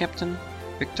Navy Captain,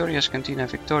 Victoria's Cantina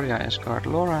Victoria as Guard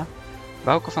Laura,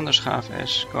 Bouke van der Schaaf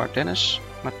as Guard Dennis,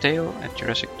 Matteo at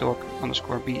Jurassic Dog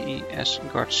 _BE as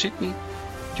Guard Sydney,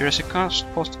 Jurassic Cast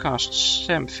Podcast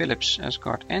Sam Phillips as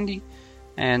Guard Andy,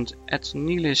 and at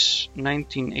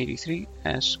Nilis1983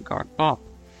 as Guard Bob.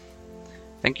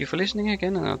 Thank you for listening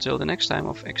again, and until the next time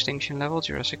of Extinction Level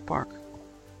Jurassic Park.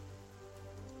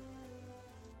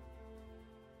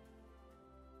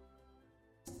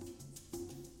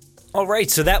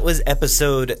 Alright, so that was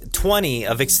episode 20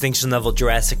 of Extinction Level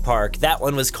Jurassic Park. That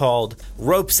one was called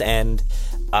Rope's End.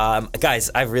 Guys,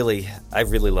 I really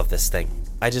love this thing.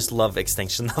 I just love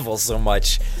Extinction Level so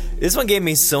much. This one gave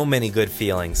me so many good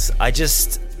feelings.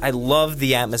 I love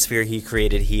the atmosphere he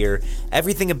created here.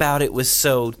 Everything about it was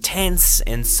so tense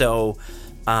and so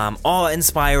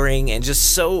awe-inspiring and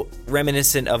just so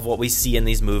reminiscent of what we see in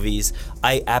these movies.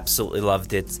 I absolutely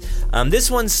loved it.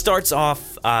 This one starts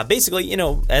off basically,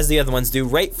 as the other ones do,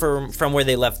 right from where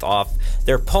they left off.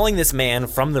 They're pulling this man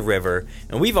from the river,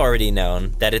 and we've already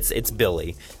known that it's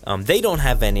Billy. They don't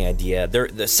have any idea.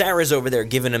 Sarah's over there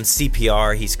giving him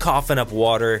CPR. He's coughing up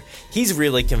water. He's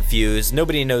really confused.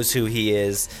 Nobody knows who he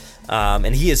is.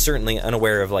 And he is certainly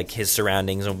unaware of his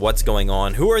surroundings and what's going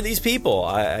on. Who are these people?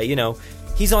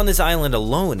 He's on this island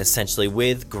alone, essentially,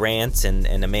 with Grant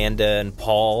and Amanda and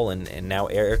Paul and now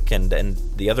Eric and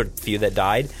the other few that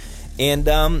died.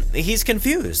 And he's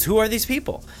confused. Who are these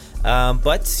people?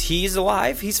 But he's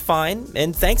alive. He's fine.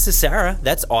 And thanks to Sarah.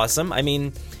 That's awesome. I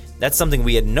mean, that's something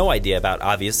we had no idea about,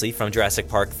 obviously, from Jurassic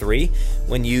Park 3.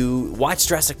 When you watch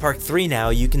Jurassic Park 3 now,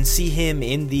 you can see him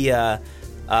in the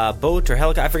boat or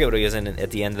helicopter. I forget what he was in at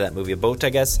the end of that movie. A boat,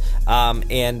 I guess.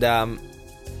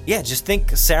 Yeah, just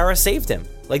think Sarah saved him.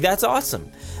 That's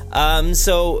awesome.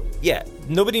 So, yeah,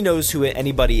 nobody knows who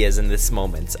anybody is in this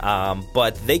moment.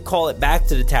 But they call it back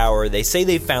to the tower. They say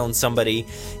they found somebody,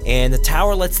 and the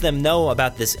tower lets them know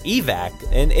about this evac.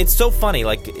 And it's so funny,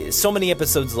 so many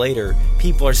episodes later,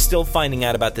 people are still finding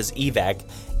out about this evac,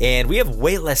 and we have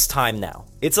way less time now.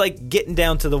 It's getting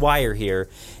down to the wire here.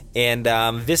 And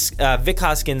Vic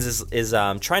Hoskins is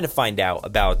trying to find out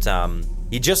about...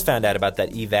 he just found out about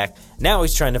that evac. Now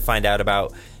he's trying to find out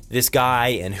about this guy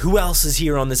and who else is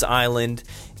here on this island.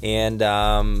 And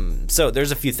so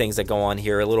there's a few things that go on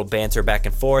here, a little banter back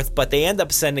and forth. But they end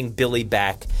up sending Billy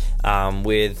back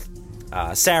with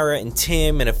Sarah and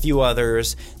Tim and a few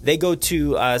others. They go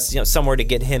to somewhere to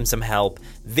get him some help.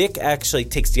 Vic actually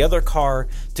takes the other car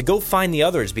to go find the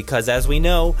others because, as we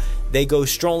know, they go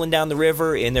strolling down the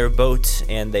river in their boat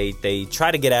and they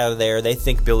try to get out of there. They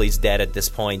think Billy's dead at this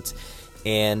point.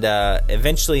 And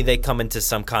eventually they come into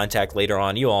some contact later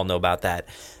on. You all know about that.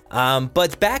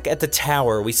 But back at the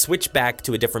tower, we switch back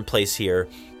to a different place here.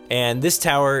 And this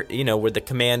tower, with the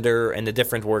commander and the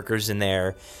different workers in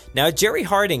there. Now, Jerry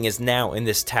Harding is now in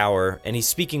this tower, and he's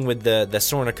speaking with the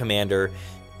Sorna commander.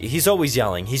 He's always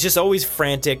yelling. He's just always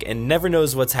frantic and never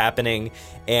knows what's happening.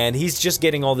 And he's just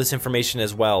getting all this information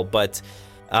as well. But,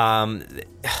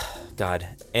 God.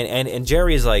 And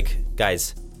Jerry is like,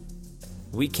 guys...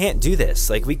 we can't do this.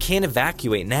 Like, we can't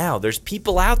evacuate now. There's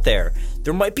people out there.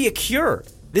 There might be a cure.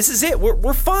 This is it.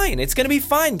 We're fine. It's gonna be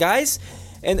fine, guys.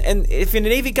 And if a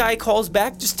Navy guy calls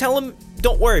back, just tell him,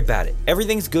 don't worry about it.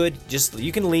 Everything's good. Just,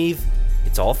 you can leave.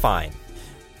 It's all fine.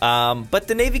 But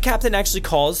the Navy captain actually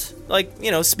calls, like,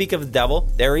 you know, speak of the devil.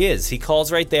 There he is. He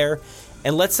calls right there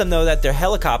and lets them know that their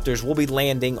helicopters will be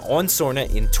landing on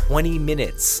Sorna in 20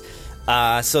 minutes.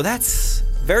 So that's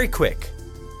very quick.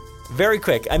 Very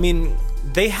quick. I mean,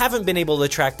 they haven't been able to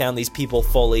track down these people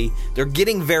fully. They're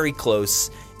getting very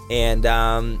close. And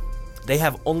they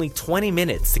have only 20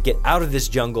 minutes to get out of this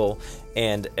jungle.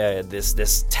 And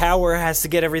this tower has to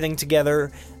get everything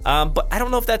together. But I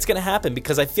don't know if that's going to happen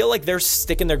because I feel like they're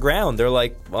sticking their ground. They're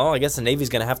like, well, I guess the Navy's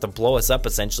going to have to blow us up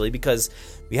essentially because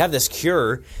we have this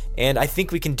cure and I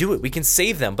think we can do it. We can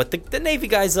save them. But the Navy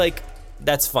guy's like,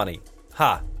 that's funny.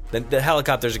 Ha, the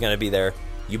helicopters are going to be there.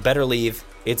 You better leave.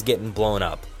 It's getting blown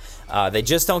up. They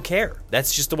just don't care.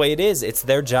 That's just the way it is. It's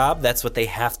their job. That's what they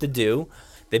have to do.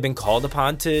 They've been called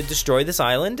upon to destroy this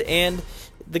island, and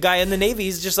the guy in the Navy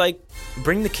is just like,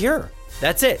 bring the cure.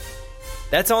 That's it.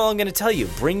 That's all I'm going to tell you.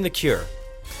 Bring the cure.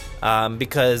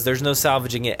 Because there's no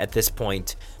salvaging it at this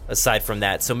point aside from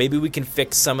that. So maybe we can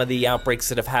fix some of the outbreaks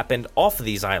that have happened off of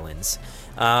these islands.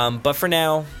 But for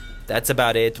now, that's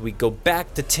about it. We go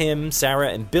back to Tim, Sarah,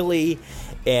 and Billy,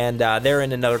 and they're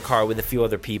in another car with a few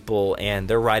other people, and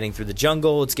they're riding through the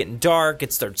jungle. It's getting dark.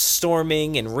 It starts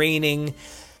storming and raining.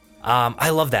 I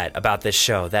love that about this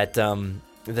show, that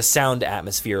the sound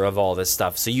atmosphere of all this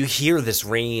stuff. So you hear this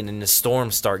rain and the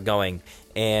storm start going,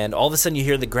 and all of a sudden you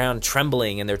hear the ground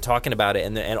trembling, and they're talking about it,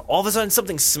 and all of a sudden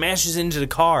something smashes into the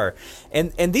car,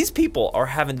 and these people are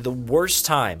having the worst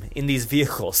time in these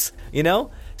vehicles, you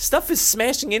know? Stuff is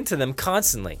smashing into them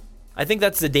constantly. I think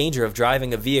that's the danger of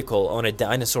driving a vehicle on a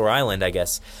dinosaur island, I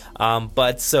guess.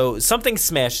 But so something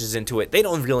smashes into it. They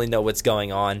don't really know what's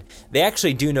going on. They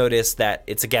actually do notice that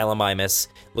it's a Gallimimus.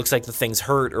 Looks like the thing's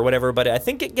hurt or whatever, but I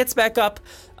think it gets back up.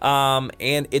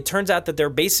 And it turns out that they're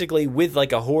basically with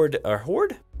like a herd.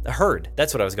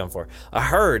 That's what I was going for. A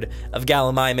herd of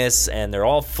Gallimimus, and they're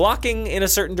all flocking in a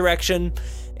certain direction.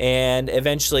 And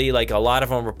eventually, like, a lot of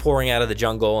them are pouring out of the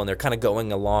jungle, and they're kind of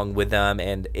going along with them,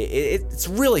 and it's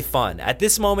really fun. At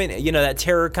this moment, you know, that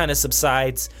terror kind of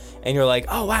subsides, and you're like,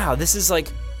 oh, wow, this is, like,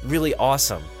 really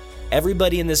awesome.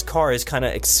 Everybody in this car is kind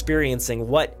of experiencing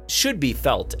what should be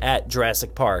felt at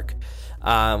Jurassic Park,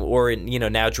 or in, you know,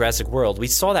 now Jurassic World. We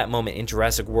saw that moment in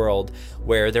Jurassic World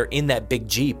where they're in that big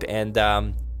Jeep, and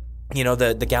you know,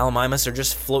 the Gallimimus are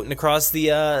just floating across the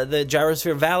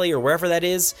Gyrosphere Valley or wherever that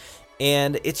is.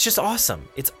 And it's just awesome.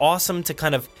 It's awesome to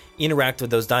kind of interact with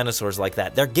those dinosaurs like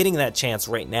that. They're getting that chance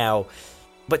right now,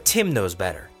 but Tim knows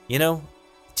better, you know?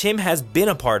 Tim has been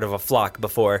a part of a flock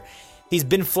before. He's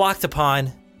been flocked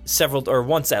upon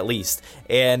once at least,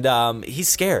 and he's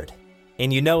scared.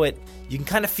 And you know it. You can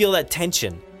kind of feel that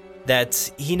tension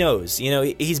that he knows. You know,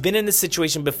 he's been in this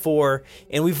situation before,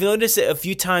 and we've noticed it a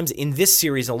few times in this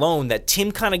series alone that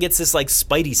Tim kind of gets this like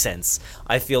spidey sense,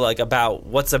 I feel like, about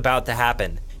what's about to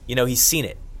happen. You know, he's seen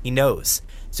it. He knows.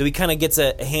 So he kind of gets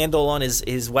a handle on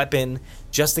his weapon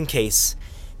just in case.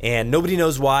 And nobody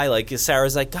knows why. Like,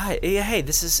 Sarah's like, God, hey,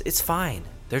 it's fine.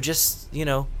 They're just, you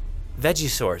know,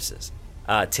 Vegisaurus.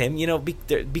 Tim, you know, be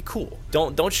cool.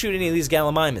 Don't shoot any of these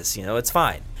Gallimimus. You know, it's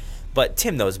fine. But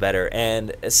Tim knows better.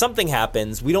 And something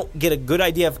happens. We don't get a good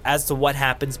idea as to what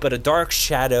happens, but a dark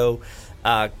shadow,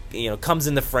 you know, comes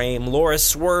in the frame. Laura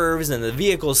swerves, and the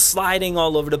vehicle's sliding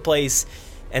all over the place.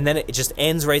 And then it just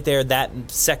ends right there, that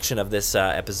section of this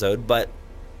episode. But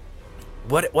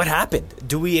what happened?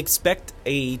 Do we expect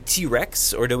a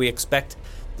T-Rex, or do we expect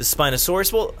the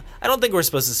Spinosaurus? Well, I don't think we're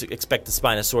supposed to expect the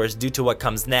Spinosaurus due to what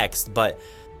comes next. But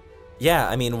yeah,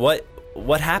 I mean, what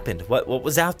happened? What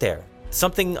was out there?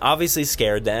 Something obviously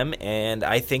scared them, and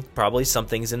I think probably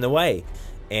something's in the way.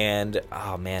 And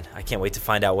oh man, I can't wait to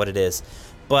find out what it is.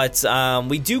 But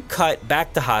we do cut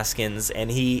back to Hoskins, and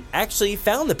he actually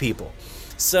found the people.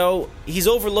 So he's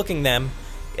overlooking them.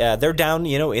 They're down,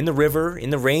 you know, in the river,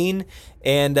 in the rain,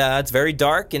 and it's very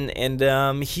dark,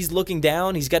 and he's looking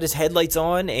down. He's got his headlights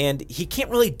on, and he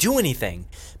can't really do anything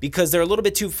because they're a little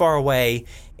bit too far away,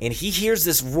 and he hears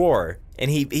this roar, and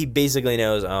he basically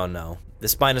knows, oh no, the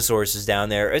Spinosaurus is down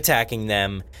there attacking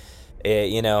them.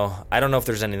 You know, I don't know if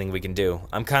there's anything we can do.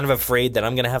 I'm kind of afraid that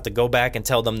I'm going to have to go back and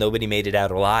tell them nobody made it out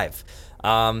alive.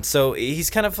 So he's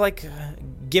kind of like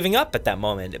giving up at that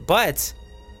moment, but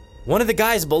one of the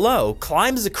guys below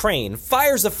climbs the crane,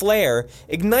 fires a flare,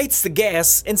 ignites the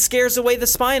gas, and scares away the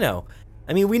Spino.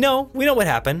 I mean, we know what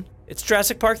happened. It's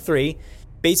Jurassic Park 3,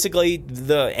 basically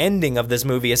the ending of this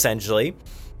movie, essentially.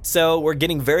 So we're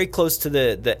getting very close to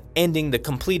the ending, the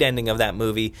complete ending of that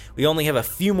movie. We only have a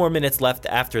few more minutes left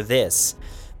after this.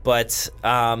 But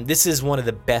this is one of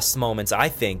the best moments, I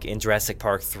think, in Jurassic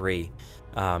Park 3.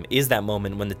 Is that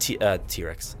moment when the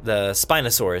T-Rex, the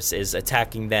Spinosaurus, is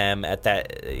attacking them at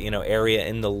that area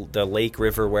in the lake,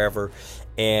 river, wherever.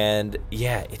 And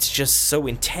yeah, it's just so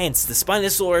intense. The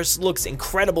Spinosaurus looks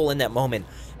incredible in that moment,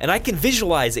 and I can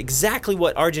visualize exactly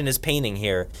what Arjun is painting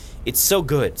here. It's so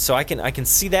good. So I can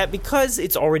see that because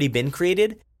it's already been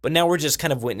created, but now we're just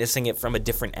kind of witnessing it from a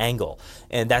different angle.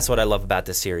 And that's what I love about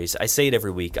this series. I say it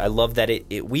every week. I love that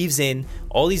it weaves in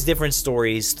all these different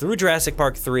stories through Jurassic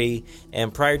Park 3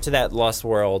 and prior to that Lost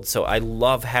World. So I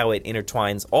love how it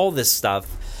intertwines all this stuff.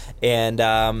 And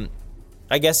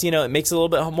I guess, it makes it a little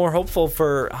bit more hopeful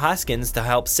for Hoskins to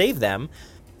help save them.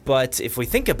 But if we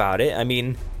think about it, I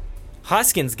mean,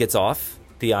 Hoskins gets off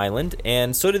the island,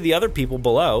 and so do the other people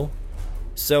below.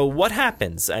 So what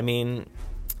happens? I mean,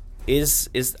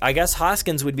 I guess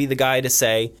Hoskins would be the guy to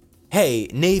say, hey,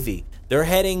 Navy, they're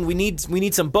heading, we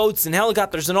need some boats and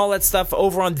helicopters and all that stuff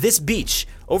over on this beach.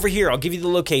 Over here, I'll give you the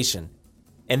location.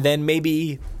 And then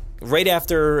maybe right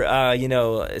after,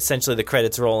 essentially the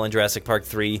credits roll in Jurassic Park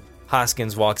 3,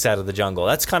 Hoskins walks out of the jungle.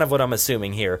 That's kind of what I'm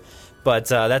assuming here. But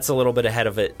that's a little bit ahead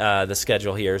of it, the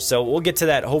schedule here. So we'll get to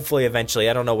that hopefully eventually.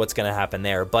 I don't know what's going to happen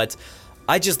there. But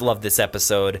I just love this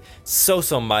episode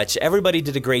so much. Everybody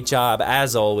did a great job,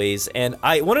 as always. And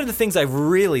one of the things I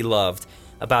really loved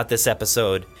about this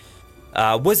episode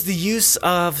was the use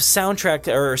of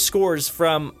soundtrack or scores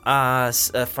from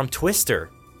Twister.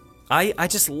 I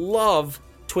just love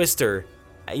Twister.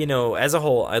 As a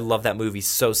whole, I love that movie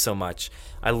so much.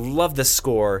 I love the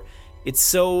score. It's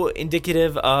so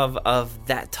indicative of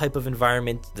that type of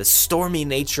environment, the stormy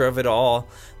nature of it all,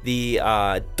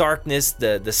 the darkness,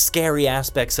 the scary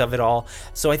aspects of it all.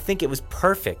 So I think it was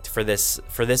perfect for this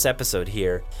episode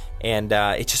here, and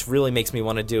it just really makes me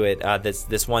want to do it.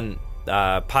 This one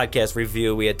podcast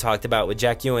review we had talked about with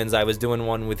Jack Ewens, I was doing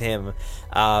one with him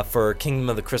for Kingdom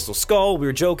of the Crystal Skull. We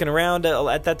were joking around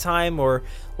at that time, or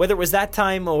whether it was that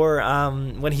time or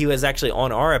when he was actually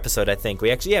on our episode. I think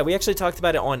we actually talked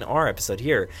about it on our episode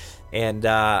here. And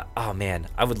oh man,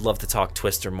 I would love to talk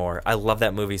Twister more. I love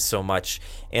that movie so much,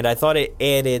 and I thought it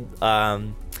added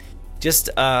just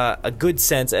a good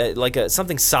sense,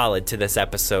 something solid to this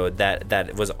episode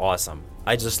that was awesome.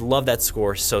 I just love that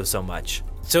score so much.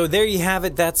 So there you have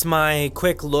it. That's my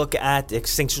quick look at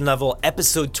Extinction Level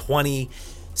episode 20.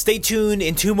 Stay tuned.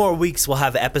 In 2 more weeks, we'll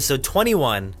have episode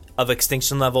 21 of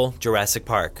Extinction Level Jurassic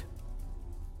Park.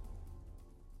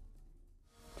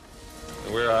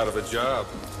 We're out of a job.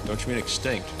 Don't you mean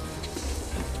extinct?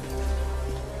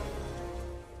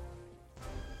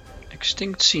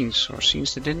 Extinct scenes, or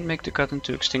scenes that didn't make the cut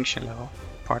into Extinction Level,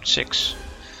 part 6.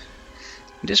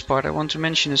 In this part I want to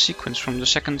mention a sequence from the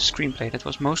second screenplay that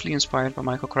was mostly inspired by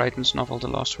Michael Crichton's novel The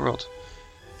Lost World.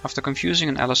 After confusing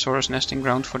an Allosaurus nesting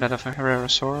ground for that of a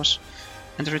Herrerasaurus,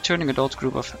 and the returning adult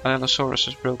group of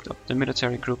Allosauruses broke up the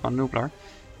military group on Nublar,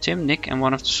 Tim, Nick and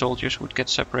one of the soldiers would get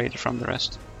separated from the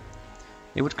rest.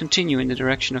 They would continue in the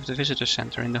direction of the visitor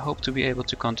center in the hope to be able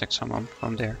to contact someone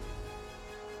from there.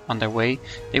 On their way,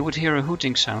 they would hear a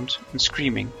hooting sound and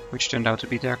screaming, which turned out to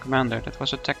be their commander that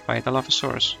was attacked by a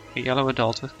Dilophosaurus, a yellow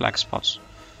adult with black spots.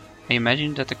 I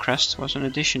imagined that the crest was an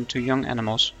addition to young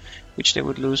animals, which they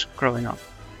would lose growing up.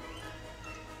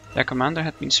 Their commander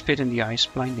had been spit in the eyes,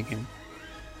 blinding him.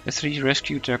 The 3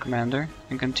 rescued their commander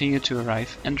and continued to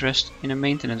arrive and dressed in a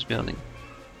maintenance building.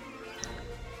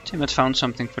 Tim had found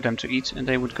something for them to eat and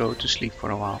they would go to sleep for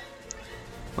a while.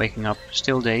 Waking up,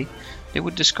 still day, they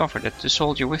would discover that the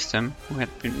soldier with them, who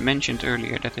had been mentioned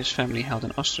earlier that his family held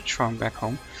an ostrich farm back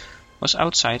home, was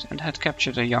outside and had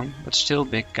captured a young but still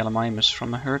big Gallimimus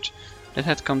from a herd that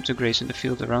had come to graze in the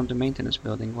field around the maintenance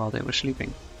building while they were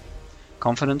sleeping.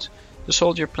 Confident, the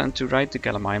soldier planned to ride the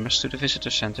Gallimimus to the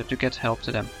visitor center to get help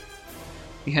to them.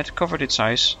 He had covered its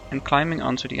eyes, and climbing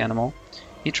onto the animal,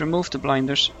 he'd remove the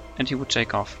blinders and he would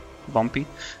take off, bumpy,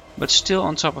 but still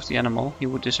on top of the animal he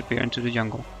would disappear into the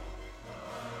jungle.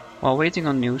 While waiting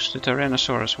on news, the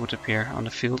Tyrannosaurus would appear on the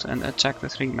field and attack the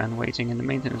 3 men waiting in the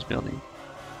maintenance building,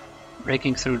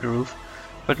 breaking through the roof,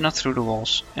 but not through the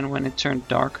walls, and when it turned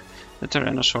dark, the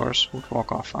Tyrannosaurus would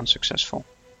walk off unsuccessful.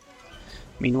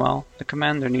 Meanwhile, the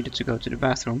commander needed to go to the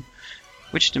bathroom,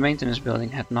 which the maintenance building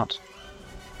had not.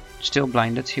 Still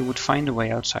blinded, he would find a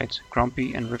way outside.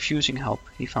 Grumpy and refusing help,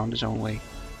 he found his own way.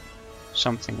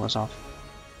 Something was off.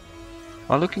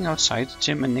 While looking outside,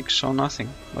 Tim and Nick saw nothing,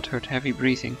 but heard heavy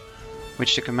breathing,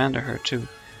 which the commander heard too,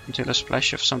 until a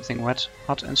splash of something wet,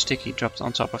 hot and sticky dropped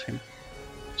on top of him.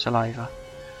 Saliva.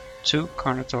 2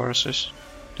 Carnotauruses,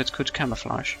 that could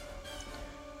camouflage.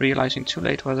 Realizing too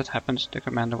late what had happened, the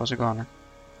commander was a goner.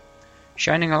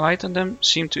 Shining a light on them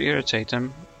seemed to irritate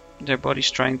them, their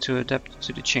bodies trying to adapt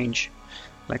to the change,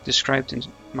 like described in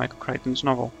Michael Crichton's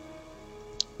novel.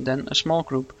 Then a small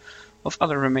group of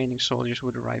other remaining soldiers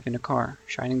would arrive in a car,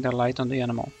 shining their light on the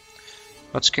animal.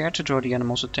 But scared to draw the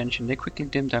animal's attention, they quickly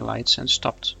dimmed their lights and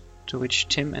stopped, to which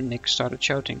Tim and Nick started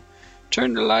shouting,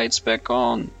 "Turn the lights back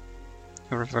on!"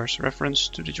 A reverse reference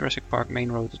to the Jurassic Park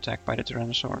main road attack by the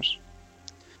Tyrannosaurus.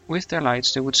 With their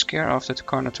lights they would scare off the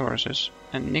Carnotauruses,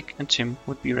 and Nick and Tim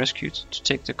would be rescued to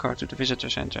take the car to the visitor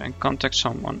center and contact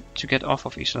someone to get off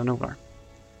of Isla Nublar.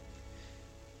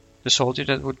 The soldier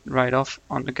that would ride off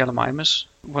on the Gallimimus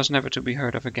was never to be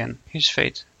heard of again, his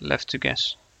fate left to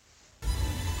guess.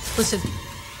 Listen.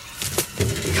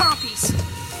 Compys!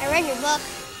 I read your book.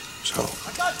 So?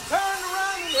 I got turned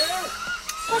around in here!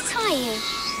 What's are you?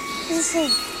 Is this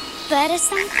a bird of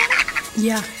some kind?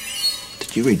 Yeah,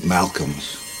 Did you read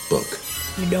Malcolm's book?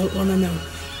 you don't want to know.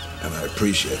 And I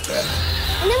appreciate that.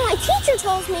 And then my teacher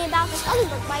told me about this other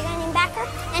book by a guy named Becker,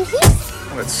 and he's...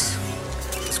 Well, it's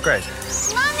great.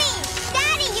 Mommy!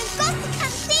 Daddy, you've got to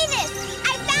come see this!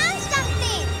 I found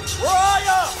something! Where are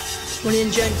you? When he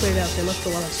and Jen cleared out, they left a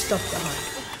lot of stuff behind.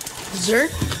 Dessert?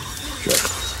 Sure.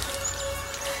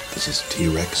 This is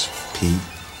T-Rex P.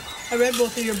 I read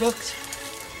both of your books.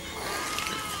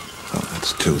 Oh,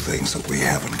 that's two things that we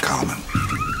have in common.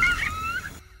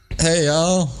 Hey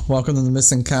y'all, welcome to the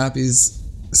Missing Copies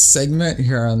segment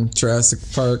here on Jurassic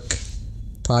Park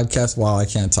podcast. Wow, I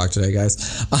can't talk today,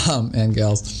 guys, and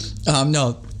gals.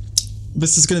 No,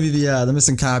 this is going to be the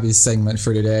Missing Copies segment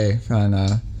for today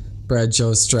on Brad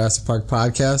Joe's Jurassic Park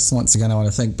podcast. Once again, I want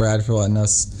to thank Brad for letting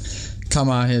us come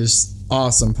on his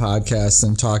awesome podcast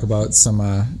and talk about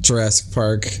some Jurassic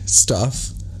Park stuff.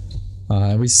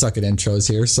 We suck at intros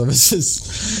here, so this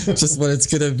is just what it's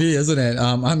going to be, isn't it?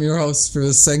 I'm your host for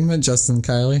this segment, Justin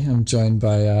Kiley. I'm joined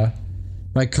by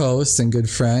my co-host and good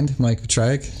friend, Mike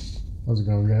Petrike. How's it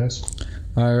going, guys?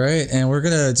 All right, and we're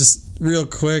going to just real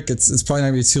quick, it's probably not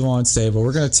going to be too long today, but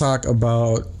we're going to talk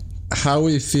about how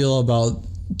we feel about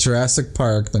Jurassic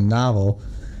Park, the novel,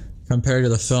 compared to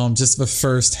the film, just the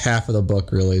first half of the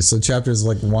book, really. So chapters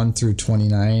like 1 through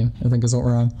 29, I think is what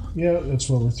we're on. Yeah, that's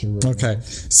what we're through right Okay,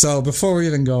 so before we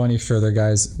even go any further,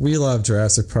 guys, we love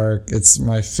Jurassic Park. It's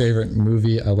my favorite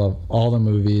movie. I love all the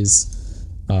movies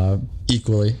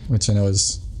equally, which I know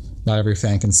is not every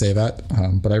fan can say that,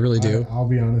 but I really do. I'll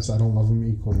be honest, I don't love them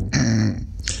equally.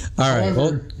 All right,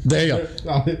 well, there you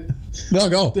go. No,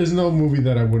 go. There's no movie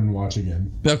that I wouldn't watch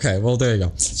again. Okay, well, there you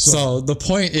go. So the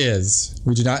point is,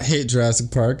 we do not hate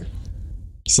Jurassic Park.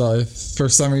 So if for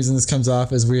some reason this comes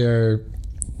off as we are,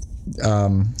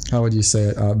 how would you say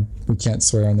it? We can't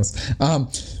swear on this.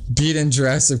 Beating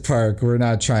Jurassic Park, we're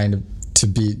not trying to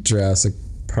beat Jurassic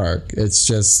Park. It's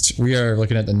just, we are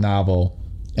looking at the novel,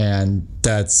 and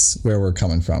that's where we're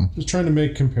coming from. Just trying to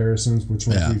make comparisons, which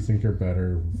ones we think are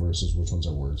better versus which ones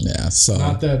are worse. Yeah, so...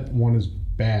 Not that one is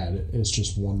bad, it's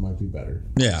just one might be better.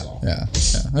 Yeah.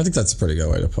 I think that's a pretty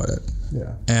good way to put it.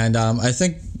 Yeah. And I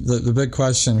think the big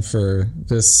question for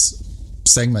this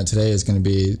segment today is going to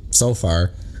be, so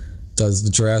far, does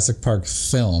the Jurassic Park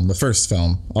film, the first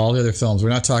film, all the other films, we're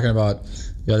not talking about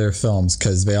the other films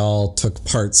because they all took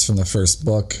parts from the first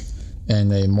book,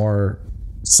 and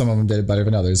some of them did it better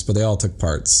than others, but they all took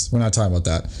parts. We're not talking about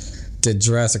that. Did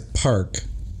Jurassic Park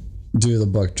do the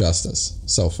book justice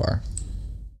so far?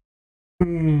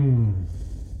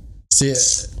 See,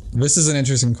 this is an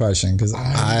interesting question because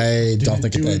I don't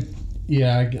think it did.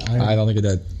 Yeah, I don't think it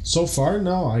did. So far,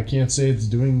 no, I can't say it's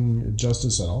doing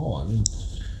justice at all.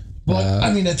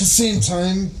 I mean, at the same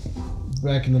time,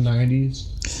 back in the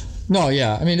 90s. No,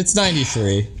 yeah, I mean, it's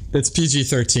 93. It's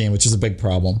PG-13, which is a big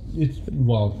problem.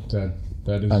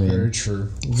 That is very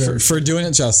true. For doing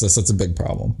it justice, that's a big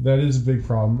problem. That is a big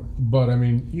problem. But I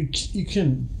mean, you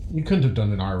couldn't have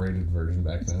done an R-rated version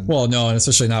back then. Well, no, and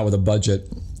especially not with a budget.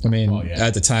 I mean,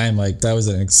 at the time, like that was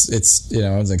it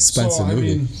was an expensive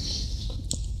movie.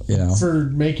 For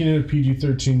making it a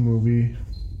PG-13 movie,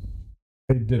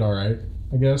 it did all right,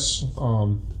 I guess.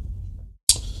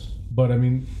 But I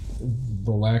mean,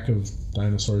 the lack of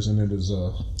dinosaurs in it is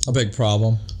a big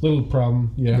problem. Little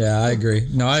problem, yeah. Yeah, I agree.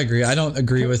 No, I agree. I don't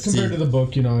agree with compared to the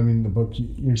book. The book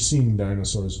you're seeing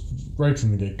dinosaurs right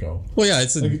from the get go. Well, yeah,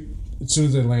 it's as soon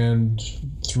as they land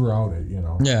throughout it,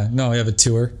 Yeah, no, you have a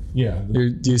tour. Yeah,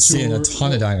 you're seeing a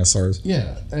ton of dinosaurs.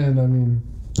 Yeah, and I mean,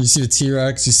 you see the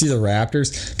T-Rex, you see the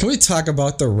raptors. Can we talk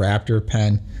about the raptor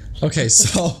pen? Okay,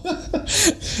 so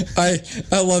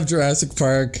I love Jurassic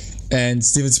Park. And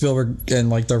Steven Spielberg and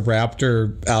like the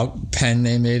raptor pen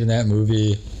they made in that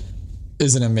movie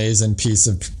is an amazing piece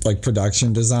of like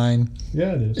production design.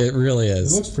 Yeah, it is. It really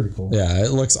is. It looks pretty cool. Yeah,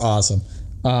 it looks awesome.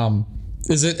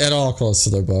 Is it at all close to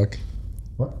their book?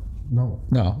 What? No.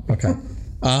 No. Okay.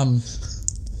 I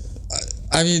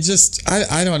mean, just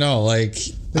I don't know. Like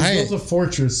they built a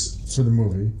fortress for the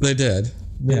movie. They did.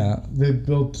 They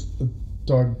built a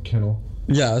dog kennel.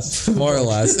 Yes, more or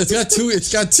less. It's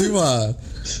got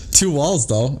two walls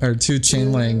though, or two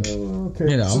chain link. Okay.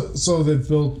 You know. So they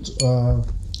built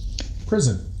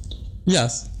prison.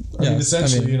 Yes. I mean,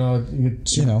 essentially, you get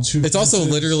two it's also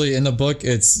literally in the book.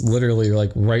 It's literally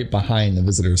like right behind the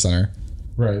visitor center.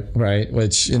 Right. Right.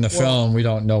 Which in the film we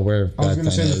don't know where. I was going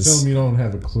to say in the film you don't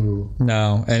have a clue.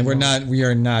 No, and we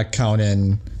are not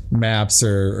counting maps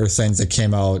or things that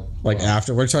came out like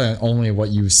after. We're talking only what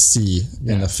you see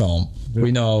in the film.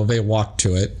 We know they walked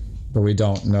to it, but we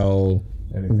don't know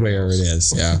where it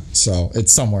is. Yeah. So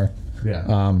it's somewhere.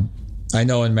 Yeah. I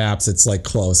know in maps it's like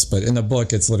close, but in the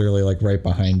book it's literally like right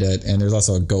behind it, and there's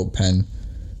also a goat pen,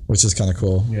 which is kind of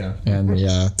cool. Yeah. And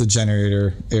the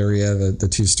generator area, the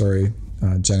 2-story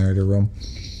generator room.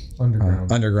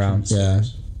 Underground.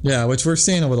 Yeah, which we're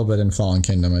seeing a little bit in Fallen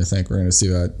Kingdom. I think we're going to see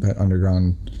that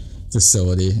underground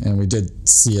facility, and we did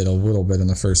see it a little bit in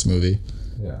the first movie.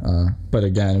 Yeah. But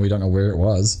again, we don't know where it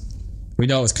was. We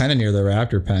know it was kind of near the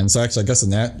raptor pen, so actually I guess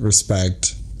in that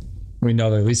respect we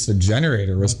know that at least the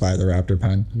generator was by the raptor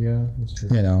pen. Yeah, that's true.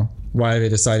 You know, why they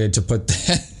decided to put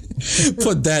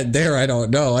that there, I don't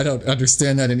know. I don't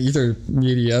understand that in either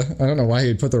media. I don't know why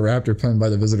he'd put the raptor pen by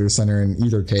the visitor center in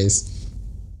either case.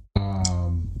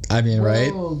 I mean,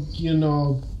 right? You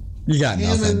know, you got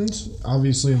Hammond, nothing.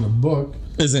 Obviously, in the book,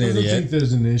 is an idiot. I think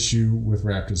there's an issue with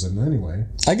raptors in anyway.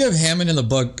 I give Hammond in the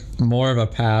book more of a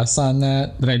pass on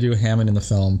that than I do Hammond in the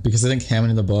film, because I think Hammond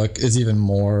in the book is even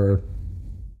more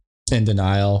in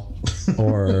denial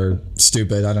or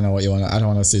stupid. I don't know what you want. I don't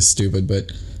want to say stupid,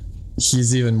 but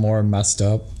he's even more messed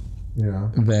up. Yeah.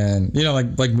 Than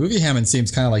like movie Hammond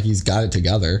seems kind of like he's got it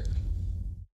together.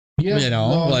 Yeah.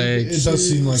 It does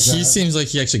seem like that. He seems like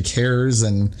he actually cares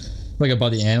and like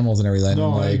about the animals and everything.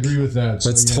 No, and, I agree with that. But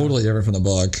it's totally different from the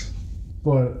book.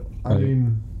 But I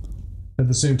mean, at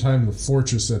the same time, the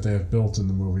fortress that they have built in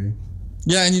the movie.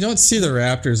 Yeah, and you don't see the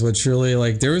raptors, which really,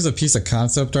 like, there was a piece of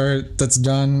concept art that's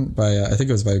done by, I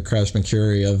think it was by Crash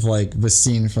McCurry, of, like, the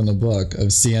scene from the book,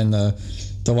 of seeing the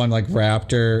one, like,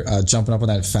 raptor jumping up on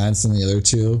that fence and the other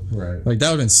two. Right. Like,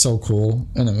 that would have been so cool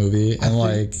in a movie. And,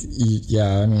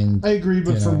 I mean... I agree,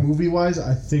 but for movie-wise,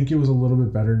 I think it was a little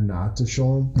bit better not to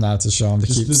show them. Not to show them.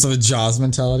 So the Jaws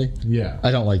mentality? Yeah.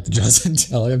 I don't like the Jaws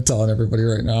mentality. I'm telling everybody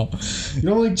right now. You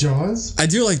don't like Jaws? I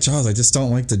do like Jaws. I just don't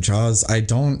like the Jaws. I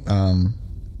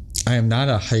am not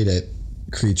a hide it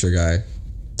creature guy.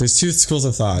 There's two schools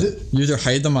of thought. You either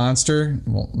hide the monster,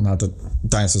 well, not that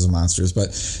dinosaurs are monsters,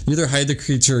 but you either hide the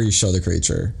creature or you show the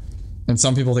creature. And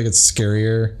some people think it's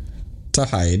scarier to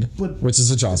hide, which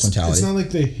is a Jaws mentality. It's not like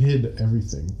they hid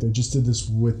everything. They just did this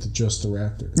with just the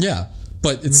raptor. Yeah,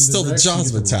 but it's still the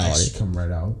Jaws mentality. The Rex come right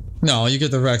out. No, you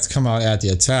get the Rex come out at the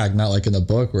attack, not like in the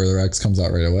book where the Rex comes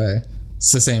out right away.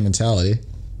 It's the same mentality.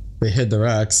 They hid the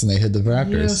Rex and they hid the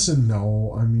raptors. Yes and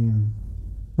no. I mean...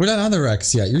 We're not on the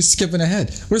Rex yet. You're skipping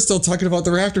ahead. We're still talking about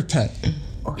the raptor pen.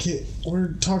 Okay,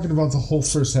 we're talking about the whole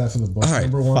first half of the book. All right,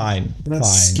 Number one, fine. We're not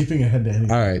skipping ahead to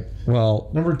anything. All right, well...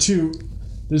 Number two,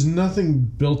 there's nothing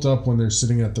built up when they're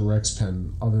sitting at the Rex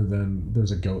pen other than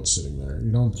there's a goat sitting there.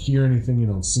 You don't hear anything. You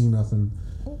don't see nothing.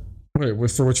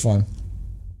 Wait, for which one?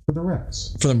 For the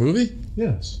Rex. For the movie?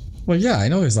 Yes. Well, yeah, I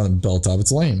know there's nothing built up.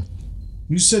 It's lame.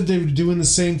 You said they were doing the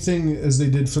same thing as they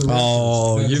did for the raptors.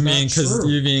 Oh, you mean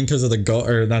because of the goat,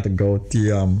 or not the goat, the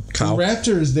cow? The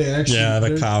raptors, they actually... Yeah,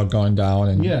 the cow going down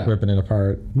and ripping it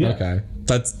apart. Yeah. Okay,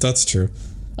 that's true.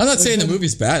 I'm not saying the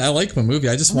movie's bad. I like the movie.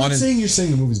 I just wanted... I'm not saying you're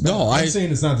saying the movie's bad. No, I'm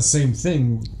saying it's not the same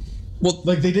thing. Well,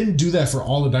 like, they didn't do that for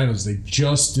all the dinos. They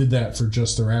just did that for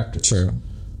just the raptors. True.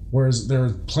 Whereas there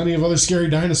are plenty of other scary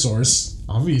dinosaurs,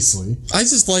 obviously. I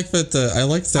just like that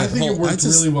I think it worked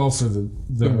really well for the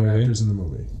raptors in the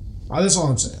movie. That's all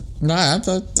I'm saying. Nah, I'm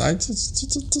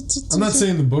not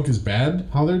saying the book is bad,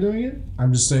 how they're doing it.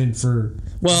 I'm just saying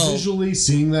visually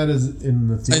seeing that as in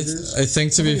the theaters. I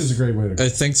think it's a great way to go. I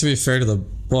think to be fair to the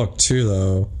book too,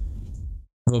 though,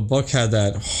 the book had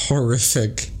that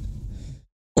horrific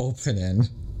opening,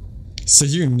 so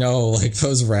like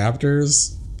those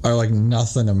raptors are like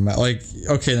nothing. Like,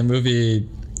 okay, the movie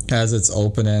has its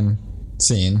opening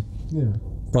scene,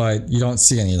 but you don't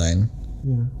see anything.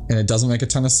 Yeah. And it doesn't make a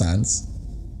ton of sense.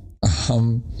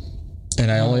 And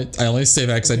And I only say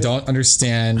that because I don't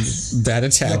understand that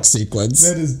attack sequence.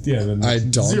 That is, I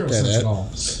don't zero get sense it. at all.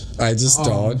 I just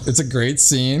don't. It's a great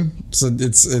scene. So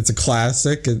it's a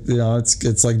classic.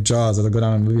 It's like Jaws. It'll go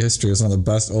down in movie history. It's one of the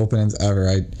best openings ever.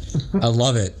 I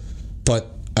love it, but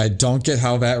I don't get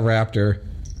how that raptor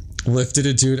lifted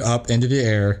a dude up into the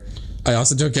air. I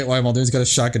also don't get why Muldoon's got a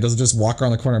shotgun. Doesn't just walk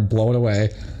around the corner and blow it away.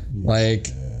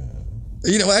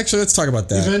 Actually, let's talk about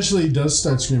that. Eventually, he does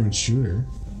start screaming, "Shoot her!"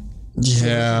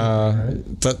 Yeah,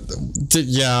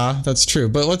 that's true.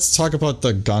 But let's talk about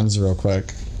the guns real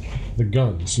quick. The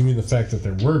guns? You mean the fact that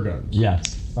there were guns?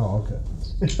 Yes. Oh, okay.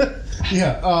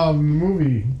 Yeah.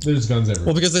 Movie. There's guns everywhere.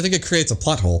 Well, because I think it creates a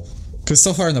plot hole. Because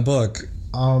so far in the book,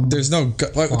 there's no.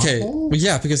 Well,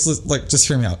 yeah. Because just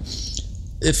hear me out.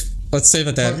 Let's say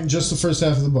that talking just the first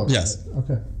half of the book. Yes. Right?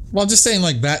 Okay. Well, I'm just saying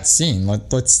that scene.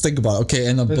 Let's think about it. Okay,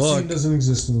 in the book, that scene doesn't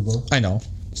exist in the book. I know,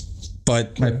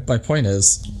 but my point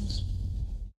is,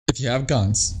 if you have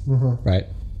guns, right?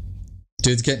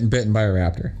 Dude's getting bitten by a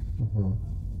raptor.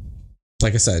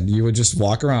 Like I said, you would just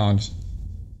walk around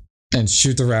and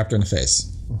shoot the raptor in the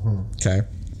face. Okay.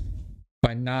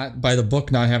 By the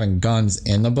book not having guns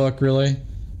in the book, really,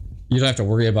 you don't have to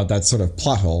worry about that sort of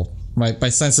plot hole. My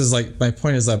sense is my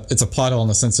point is that it's a plot hole in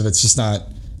the sense of it's just not.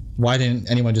 Why didn't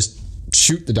anyone just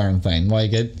shoot the darn thing?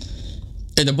 In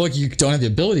the book, you don't have the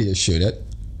ability to shoot it,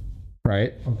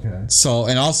 right? Okay. So,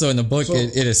 and also in the book,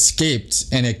 it escaped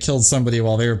and it killed somebody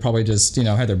while they were probably just,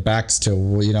 had their backs to,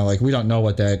 we don't know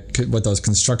what those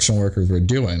construction workers were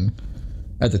doing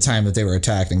at the time that they were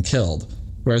attacked and killed.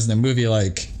 Whereas in the movie,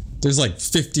 there's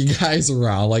 50 guys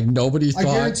around, nobody thought.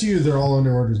 I guarantee you they're all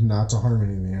under orders not to harm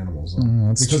any of the animals.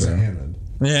 That's because true. of Hammond.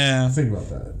 Yeah. Think about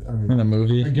that. I mean, in the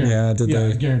movie? I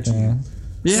guarantee you.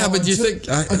 Yeah, but do you think...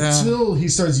 until he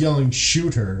starts yelling,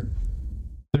 "Shoot her,"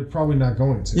 they're probably not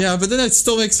going to. Yeah, but then it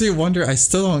still makes me wonder. I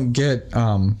still don't get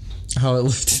how it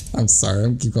lifted... I'm sorry,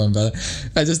 I'm keep going about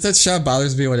it. That shot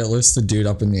bothers me when it lifts the dude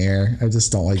up in the air. I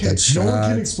just don't like that shot. No one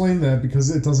can explain that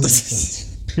because it doesn't make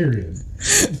sense. Period.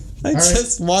 I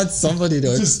just want somebody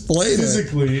to explain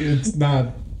physically, it's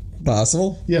not...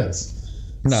 Possible? Yes.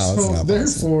 No, it's not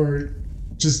therefore...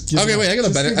 Okay, wait. I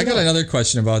got another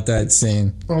question about that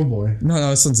scene. Oh boy.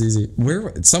 No, this one's easy.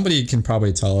 Somebody can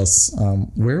probably tell us.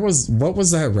 What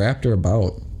was that raptor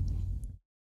about?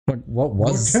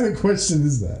 What kind of question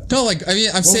is that? No,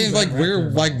 I'm saying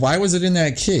why was it in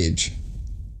that cage?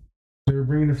 They were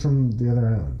bringing it from the other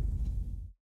island.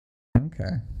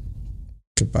 Okay.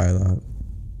 Could buy that.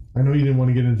 I know you didn't want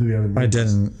to get into the other movies. I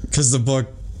didn't, because the book.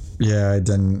 Yeah, I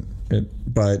didn't.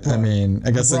 I mean,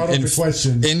 I guess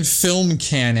in film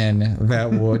canon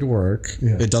that would work.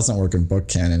 Yeah. It doesn't work in book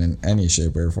canon in any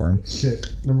shape or form. Okay,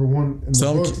 number one, in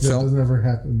the book that never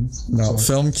happens. No,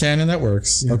 film canon that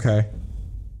works. Yeah. Okay,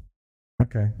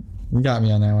 you got me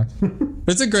on that one.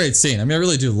 It's a great scene. I mean, I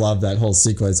really do love that whole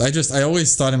sequence. I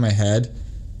always thought in my head,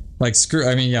 screw.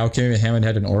 I mean, yeah, okay, maybe Hammond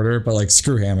had an order, but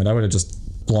screw Hammond. I would have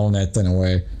just blown that thing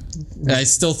away. And I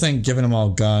still think giving them all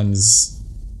guns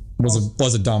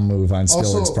was a dumb move on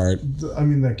Spielberg's part. I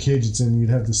mean, that cage it's in,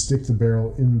 you'd have to stick the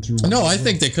barrel in through. No, I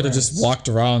think they could have just walked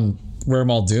around where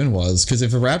Muldoon was, because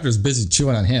if a raptor's busy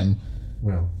chewing on him,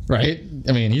 right?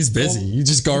 I mean, he's busy. You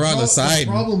just go around the side.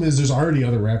 The problem is there's already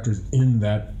other raptors in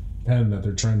that pen that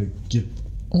they're trying to get.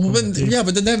 Well,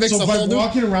 but then that makes a whole new...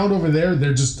 walking around over there,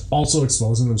 they're just also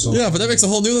exposing themselves. Yeah, but that makes a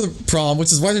whole new problem,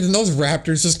 which is why didn't those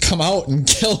raptors just come out and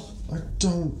kill? I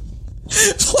don't...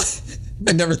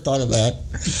 I never thought of that.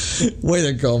 Way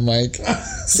to go, Mike.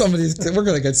 We're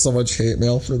gonna get so much hate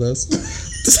mail for this.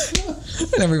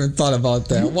 I never even thought about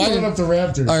that. Why brought up the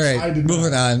raptors? All right,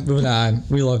 moving on.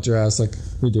 We love Jurassic.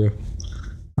 We do.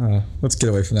 Let's get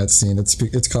away from that scene.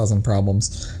 It's causing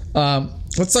problems.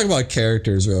 Let's talk about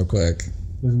characters real quick.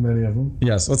 There's many of them.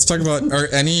 Yes. Let's talk about are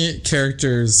any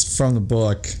characters from the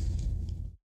book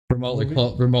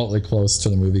remotely close to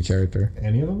the movie character?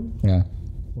 Any of them? Yeah.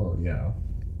 Well, yeah.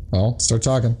 Well, start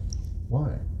talking.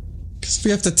 Why? Because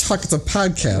we have to talk. It's a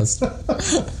podcast.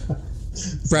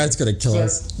 Brad's gonna kill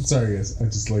us. Sorry, guys. I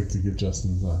just like to give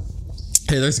Justin the...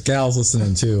 Hey, there's gals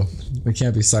listening too. We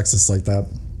can't be sexist like that.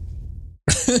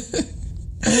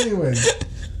 Anyway,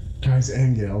 guys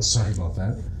and gals, sorry about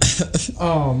that.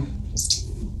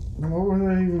 What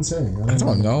were they even saying? I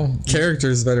don't know.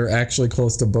 Characters that are actually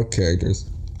close to book characters.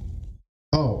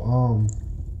 Well,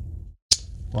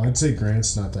 I'd say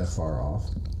Grant's not that far off.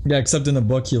 Yeah, except in the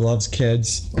book, he loves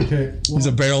kids. Okay. Well, he's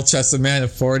a barrel-chested man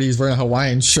of 40. He's wearing a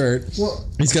Hawaiian shirt. Well,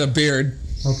 he's got a beard.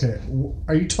 Okay.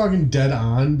 Are you talking dead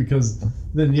on? Because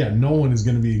then, yeah, no one is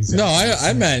going to be exactly... No,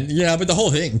 I meant, yeah, but the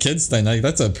whole hating kids thing,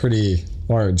 that's a pretty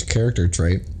large character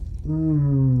trait.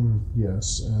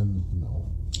 Yes and no.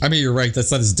 I mean, you're right.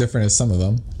 That's not as different as some of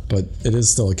them, but it is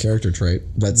still a character trait.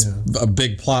 That's a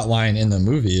big plot line in the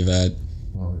movie that,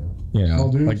 you know,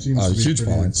 Muldoon like seems a to be huge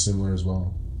plot line. similar as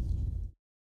well.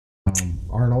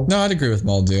 Arnold? No, I'd agree with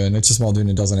Muldoon. It's just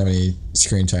Muldoon doesn't have any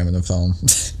screen time in the film.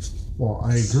 Well,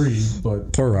 I agree,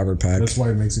 but poor Robert Peck. That's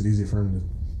why it makes it easy for him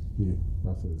to be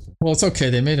roughly the same. Well, it's okay.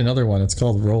 They made another one. It's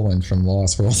called Roland from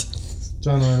Lost World.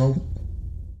 John Arnold.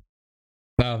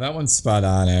 No, that one's spot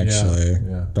on, actually.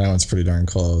 Yeah. That one's pretty darn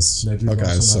close. Nedry's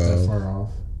also not that far off.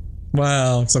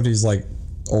 Well, except he's like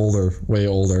older, way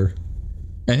older.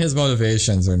 And his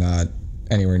motivations are not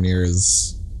anywhere near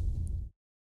as...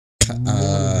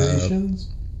 Motivations?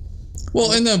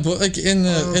 Well, in the book, like in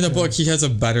the book, he has a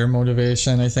better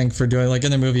motivation, I think, for doing. Like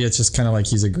in the movie, it's just kind of like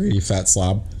he's a greedy fat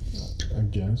slob. I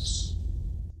guess.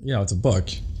 You know, it's a book,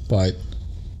 but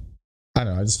I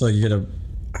don't know. I just feel like you get a.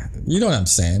 You know what I'm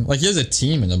saying? Like he has a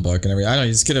team in the book and everything. I don't know.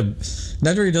 You just get a.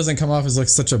 Nedry doesn't come off as like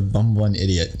such a bumbling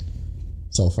idiot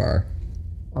so far.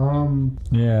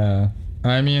 Yeah.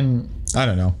 I mean, I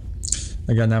don't know.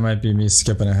 Again, that might be me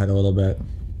skipping ahead a little bit,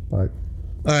 but.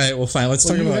 All right, well, fine. Let's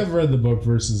talk about. You have read the book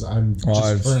versus just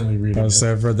currently reading it.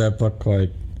 I've read that book like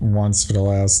once for the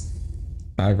last.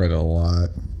 I've read it a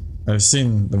lot. I've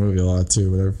seen the movie a lot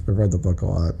too, but I've read the book a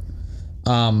lot.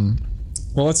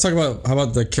 Well, let's talk about how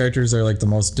about the characters that are like the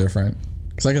most different,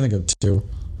 because I can think of two.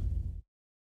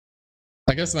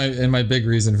 I guess my big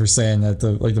reason for saying that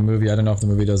the movie, I don't know if the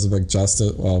movie does a big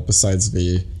justice. Well, besides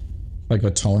the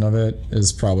tone of it,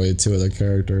 is probably two of the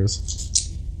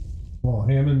characters. Well,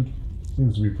 Hammond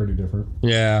seems to be pretty different.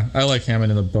 Yeah, I like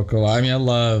Hammond in the book a lot. I mean, I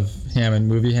love Hammond,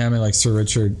 movie Hammond. Like Sir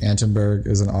Richard Attenborough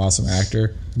is an awesome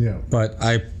actor. Yeah. But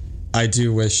I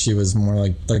do wish he was more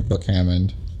like book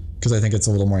Hammond, because I think it's a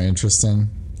little more interesting.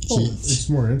 It's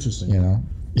more interesting. You know,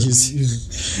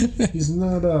 he's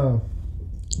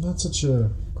not such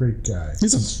a great guy.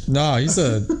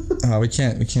 We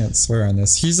can't swear on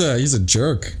this. He's a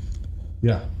jerk.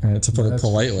 Yeah. To put it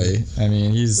politely. I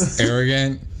mean, he's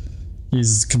arrogant.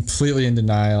 He's completely in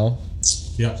denial.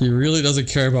 Yeah. He really doesn't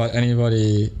care about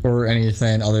anybody or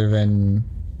anything other than,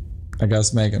 I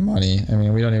guess, making money. I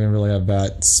mean, we don't even really have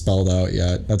that spelled out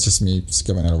yet. That's just me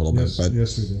skipping ahead a little bit. But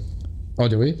yes, we do. Oh,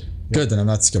 do we? Yeah. Good, then I'm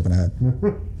not skipping ahead.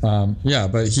 Yeah,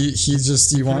 but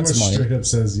he wants money. Straight up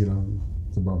says,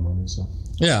 it's about money. So.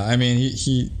 Yeah, I mean,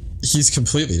 he's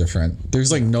completely different.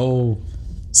 There's like no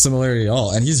similarity at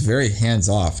all, and he's very hands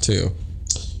off too.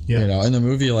 Yeah. You know, in the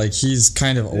movie, like he's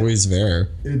kind of always there.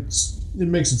 It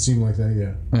makes it seem like that,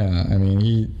 yeah. Yeah, I mean,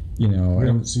 we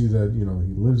don't see that, he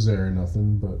lives there or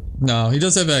nothing, but no, he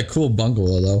does have that cool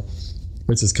bungalow though,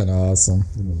 which is kind of awesome.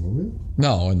 In the movie?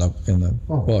 No, in the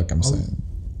book. I'm saying.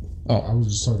 Oh, I was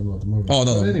just talking about the movie. Oh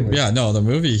no, anyway. Yeah, no, the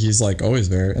movie he's like always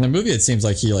there. In the movie, it seems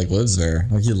like he like lives there.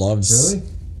 Like he loves. Really?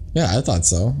 Yeah, I thought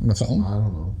so in the film. I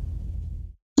don't know.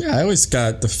 Yeah, I always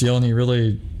got the feeling he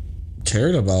really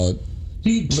cared about.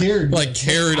 He cared. Like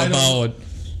cared about.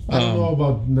 I don't know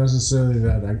about necessarily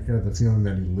that. I got the feeling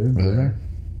that he lived there.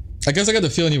 I guess I got the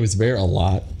feeling he was there a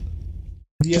lot.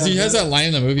 Because he has that line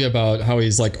in the movie about how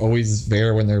he's like always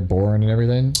there when they're born and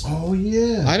everything. Oh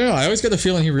yeah. I don't know. I always got the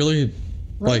feeling he really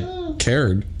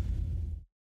cared.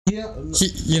 Yeah. I'm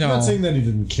not saying that he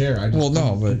didn't care. I just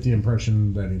get the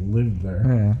impression that he lived there.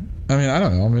 Yeah. I mean, I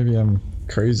don't know. Maybe I'm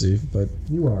crazy, but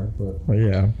you are. But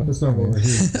yeah, that's not what we're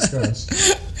here to discuss.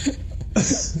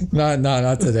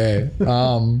 not today.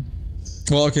 Well,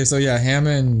 okay, so yeah,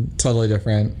 Hammond totally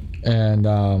different, and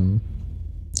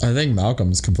I think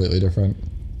Malcolm's completely different.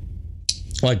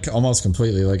 Like almost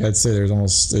completely. Like I'd say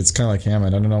it's kind of like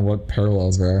Hammond. I don't know what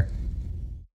parallels there are.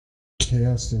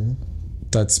 Chaos, dude.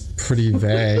 That's pretty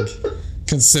vague.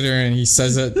 Considering he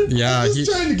says it, yeah, he's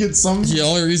trying to get some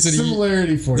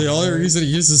similarity for you. The only reason he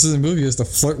uses this in the movie is to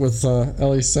flirt with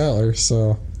Ellie Sattler.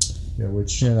 So, yeah,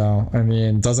 which I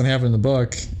mean, doesn't happen in the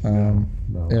book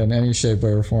in any shape,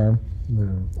 way, or form.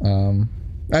 No.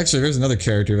 Actually, there's another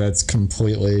character that's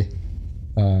completely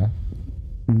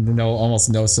almost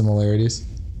no similarities.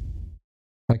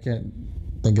 I can't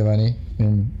think of any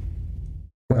in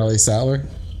Ellie Sattler.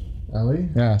 Ellie?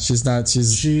 Yeah, she's not.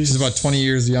 She's about 20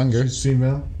 years younger. She's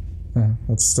female. Yeah,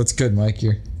 that's good, Mike.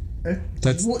 You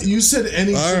said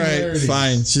any. All right,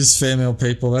 fine. She's female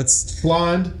people. That's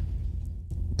blonde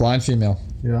female.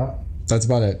 Yeah, that's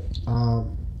about it.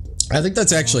 I think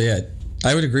that's actually it.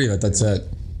 I would agree that's it.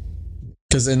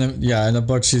 Because in the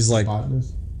book she's like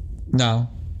botanist. No,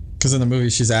 because in the movie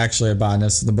she's actually a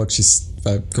botanist. In the book she's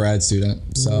a grad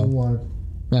student. So what?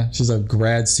 Yeah, she's a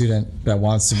grad student that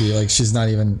wants to be like. She's not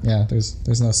even. Yeah,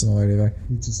 there's no similarity there.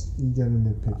 You got a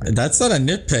nitpick. That's not a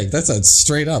nitpick. That's a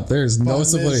straight up. There's no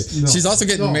similarity. No. She's also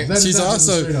getting. She's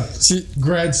also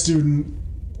grad student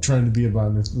trying to be a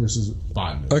botanist versus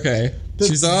botanist. Okay.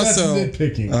 She's also that's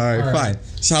nitpicking. All right, fine.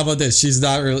 So how about this? She's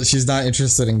not really. She's not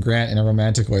interested in Grant in a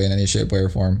romantic way in any shape, way, or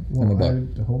form in the book.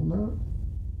 I hope not.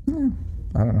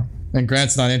 I don't know. And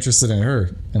Grant's not interested in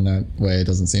her in that way. It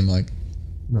doesn't seem like.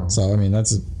 No. So I mean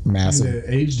that's massive. I mean,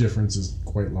 the age difference is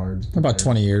quite large. About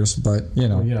 20 years, but you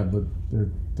know. Well, yeah, but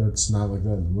that's not like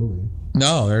that in the movie.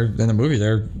 No, they're in the movie.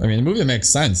 I mean, the movie makes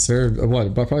sense. They're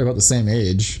probably about the same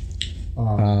age.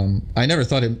 I never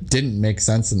thought it didn't make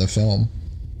sense in the film.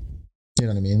 You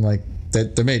know what I mean? Like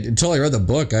that they made until I read the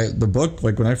book. The book,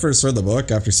 like when I first read the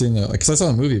book after seeing the, because I saw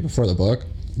the movie before the book.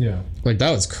 Yeah. Like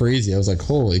that was crazy. I was like,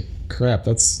 holy crap,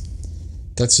 that's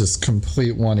just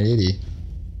complete 180.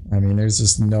 I mean, there's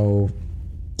just no,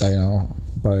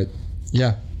 but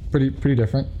yeah, pretty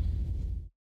different.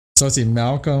 So let's see,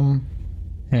 Malcolm,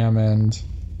 Hammond,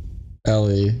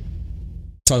 Ellie,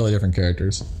 totally different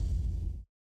characters.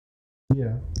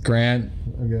 Yeah. Grant,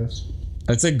 I guess.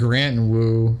 I'd say Grant and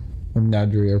Wu and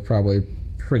Nedry are probably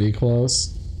pretty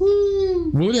close.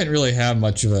 Wu didn't really have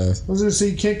much of a. I was gonna say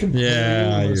you can't compare.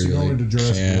 Yeah, unless you go into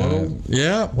Jurassic World.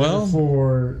 Yeah, well.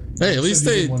 Hey, at least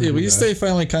they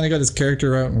finally kind of got his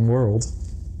character out in World,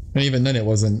 and even then it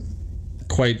wasn't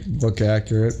quite book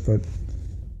accurate. But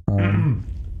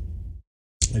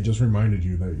I just reminded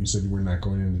you that you said you were not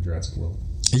going into Jurassic World.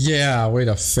 Yeah, way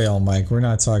to fail, Mike. We're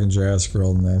not talking Jurassic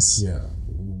World in this. Yeah.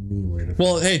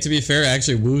 Well, hey, to be fair,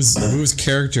 actually, Wu's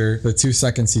character, the 2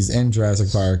 seconds he's in Jurassic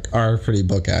Park, are pretty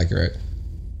book accurate.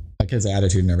 Like his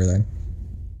attitude and everything.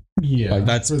 Yeah. Like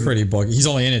that's pretty book. He's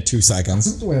only in it 2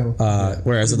 seconds. Well,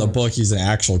 whereas in the book, he's an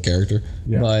actual character.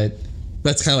 Yeah. But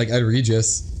that's kind of like Ed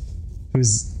Regis,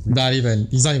 who's not even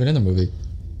in the movie.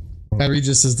 Ed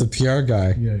Regis is the PR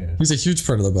guy. Yeah. He's a huge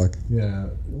part of the book. Yeah.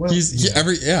 Well,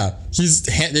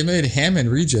 they made Hammond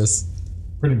Regis.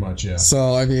 Pretty much, yeah.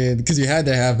 So I mean, because you had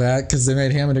to have that because they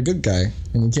made Hammond a good guy,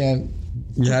 and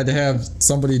you had to have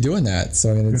somebody doing that. So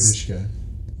I mean, goodish guy.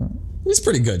 He's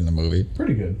pretty good in the movie.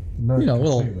 Pretty good. A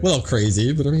little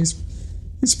crazy, but I mean,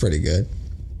 he's pretty good.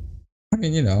 I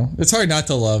mean, it's hard not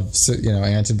to love,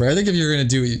 Antenberg. I think if you were going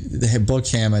to do the book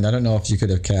Hammond, I don't know if you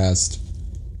could have cast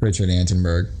Richard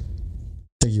Antenberg.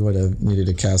 I think you would have needed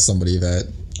to cast somebody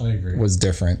that I agree. was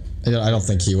different. I don't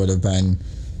think he would have been.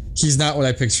 He's not what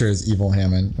I picture as evil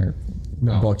Hammond or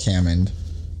book Hammond.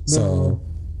 So,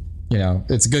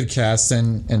 it's good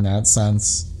casting in that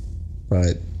sense,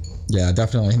 but yeah,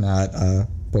 definitely not a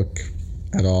book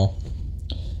at all.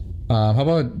 How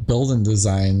about building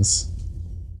designs?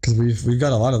 Because we've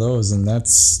got a lot of those, and that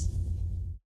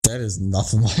is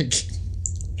nothing like.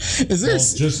 Is there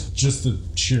just the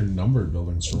sheer number of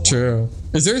buildings for one? True.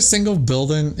 Is there a single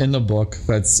building in the book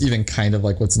that's even kind of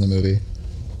like what's in the movie?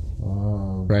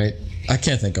 Right? I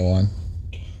can't think of one.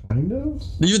 Kind of?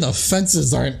 Even the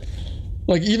fences aren't.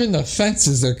 Like, even the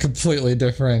fences are completely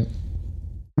different.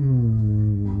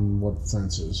 What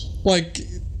fences? Like,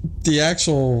 the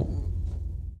actual.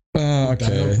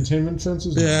 Okay. Containment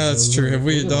fences? Yeah, that's true.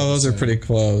 Those are pretty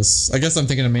close. I guess I'm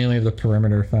thinking mainly of the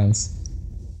perimeter fence.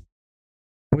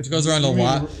 Which goes around a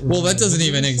lot. Well, that doesn't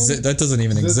even exist. That doesn't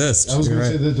even exist. I was going to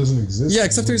say that doesn't exist. Yeah,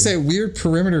 except there's a weird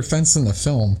perimeter fence in the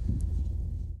film.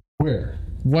 Where?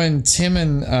 When Tim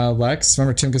and Lex,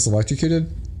 remember Tim gets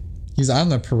electrocuted? He's on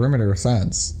the perimeter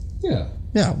fence. Yeah.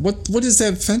 Yeah. What is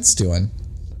that fence doing?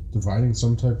 Dividing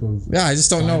some type of. Yeah, I just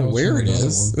don't know where it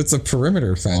is. It's a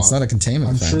perimeter fence, not a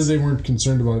containment fence. I'm sure they weren't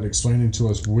concerned about explaining to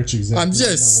us which exactly that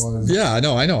was. Yeah, I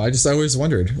know. I always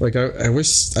wondered. Like, I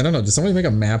wish. I don't know. Did somebody make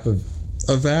a map of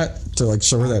that to like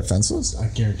show where that fence was? I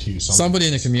guarantee you somebody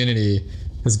in the community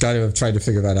has got to have tried to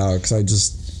figure that out,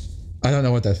 because I don't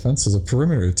know what that fence was a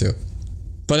perimeter to.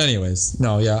 But anyways,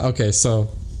 no, yeah, okay, so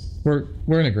we're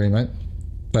in agreement,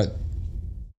 but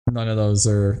none of those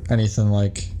are anything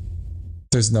like.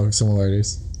 There's no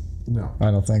similarities. No,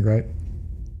 I don't think, right?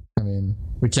 I mean,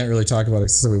 we can't really talk about it,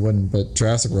 so we wouldn't. But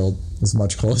Jurassic World is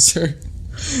much closer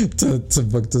to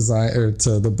book design or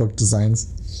to the book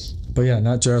designs. But yeah,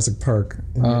 not Jurassic Park.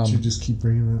 And you just keep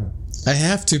bringing that up. I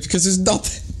have to, because there's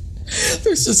nothing.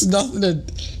 There's just nothing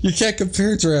you can't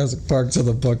compare Jurassic Park to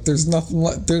the book. There's nothing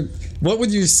like there. What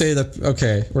would you say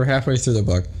okay, we're halfway through the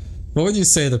book. What would you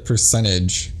say the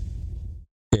percentage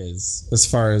is as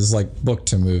far as like book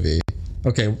to movie?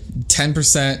 Okay,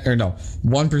 10% or no,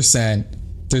 1%.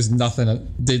 There's nothing.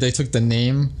 They took the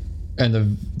name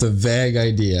and the vague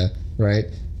idea, right?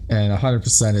 And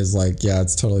 100% is like, yeah,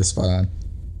 it's totally spot on.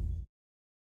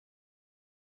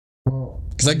 Well,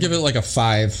 Because I give it like a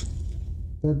 5.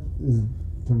 That is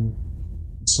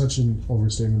such an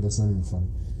overstatement that's not even funny.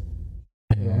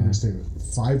 Yeah. Understatement.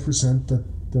 5%.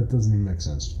 That doesn't even make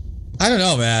sense. I don't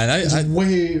know, man. I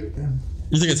way.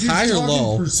 You think it's high or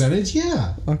low? Percentage,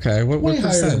 yeah. Okay, what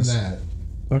percentage? Higher than that.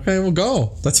 Okay, we'll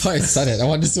go. That's why I said it. I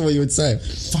wanted to see what you would say.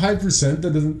 5%.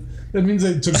 That means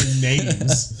they took the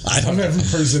names of every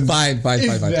person. Fine.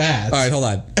 That. All right, hold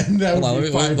on. And that hold on.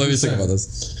 Would be Let me think about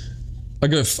this.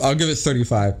 I'll give it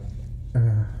 35.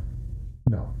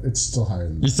 No, it's still higher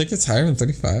than that. You think it's higher than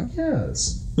 35?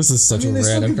 Yes. This is such a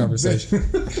random conversation.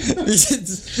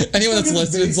 Anyone that's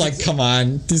listening is like, come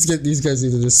on. These guys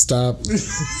need to just stop.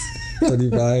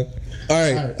 35. All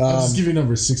right. I'll just give you a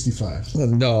number, 65.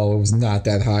 No, it was not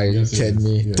that high. Are you kidding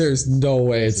me? Yeah. There's no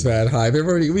way it's that high.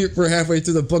 We're halfway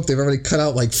through the book. They've already cut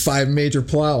out like 5 major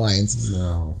plot lines.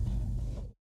 No.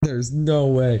 There's no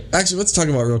way. Actually, let's talk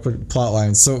about real quick plot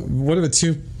lines. So, what are the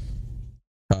 2?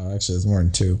 Oh, actually, there's more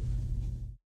than 2.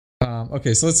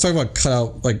 Okay, so let's talk about cut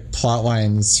out like plot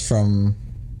lines from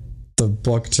the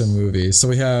book to movie. So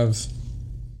we have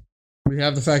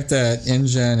the fact that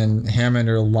InGen and Hammond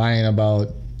are lying about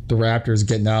the Raptors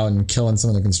getting out and killing some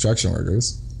of the construction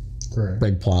workers. Correct.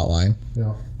 Big plot line.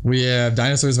 Yeah. We have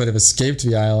dinosaurs that have escaped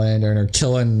the island and are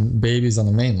killing babies on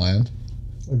the mainland.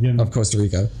 Again. Of Costa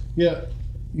Rica. Yeah.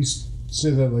 You say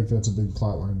that like that's a big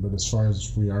plot line, but as far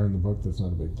as we are in the book, that's not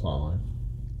a big plot line.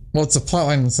 Well, it's a plot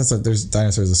line in the sense that there's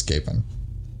dinosaurs escaping.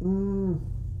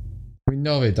 We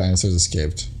know that dinosaurs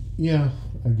escaped. Yeah,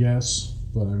 I guess.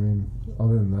 But I mean,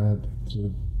 other than that,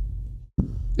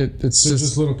 it's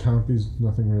just little Compys.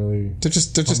 Nothing really. They're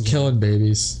just killing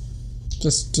babies.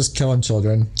 Just killing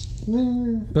children.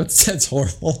 That's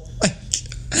horrible.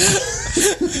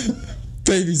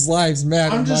 Babies' lives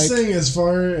matter. I'm just saying, as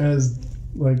far as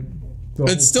like,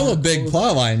 it's still a big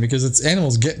plot line because it's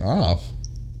animals getting off.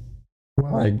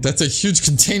 Like, that's a huge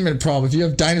containment problem if you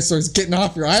have dinosaurs getting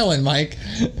off your island, Mike,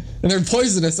 and they're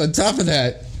poisonous on top of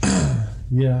that.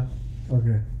 Yeah.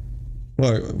 Okay.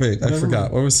 Wait, I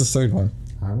forgot. What was the third one?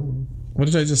 I don't know. What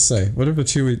did I just say? What are the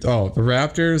 2? Oh, the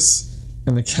Raptors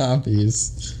and the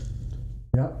Compys.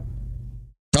 Yep.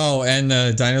 Oh, and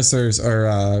the dinosaurs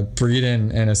are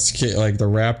breeding and escape. Like the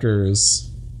Raptors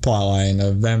plotline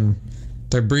of them,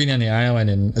 they're breeding on the island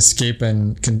and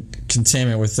escaping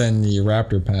containment within the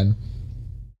raptor pen.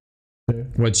 Okay.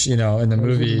 Which, in the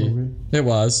movie, it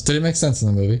was. Did it make sense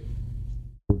in the movie?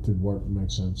 Did what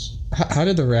make sense? How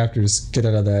did the Raptors get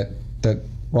out of that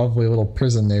lovely little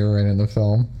prison they were in the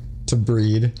film to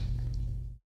breed?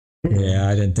 Yeah,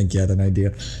 I didn't think you had an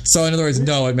idea. So, in other words,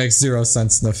 no, it makes 0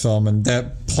 sense in the film, and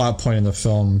that plot point in the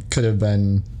film could have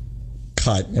been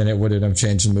cut, and it wouldn't have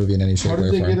changed the movie in any shape or form.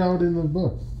 How did they get out in the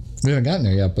book? We haven't gotten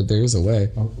there yet, but there is a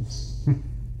way.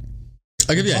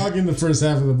 I'll give you in the first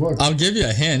half of the book. I'll give you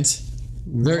a hint.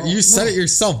 You said it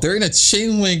yourself. They're in a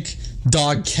chain link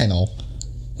dog kennel.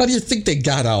 How do you think they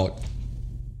got out?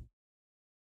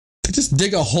 They just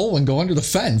dig a hole and go under the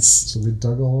fence. So they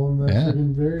dug a hole in that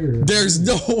freaking barrier. There's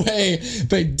no way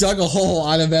they dug a hole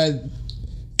out of that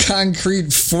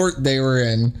concrete fort they were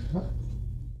in.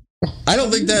 I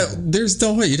don't think that there's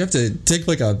no way. You'd have to dig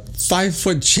like a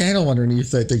 5-foot channel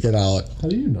underneath it to get out. How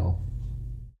do you know?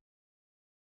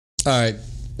 All right.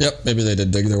 Yep. Maybe they did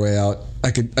dig their way out. I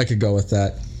could go with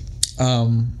that.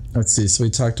 Let's see. So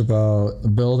we talked about the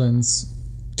buildings.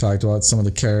 Talked about some of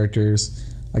the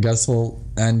characters. I guess we'll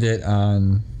end it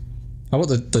on. How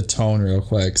about the tone real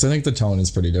quick? Because I think the tone is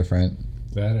pretty different.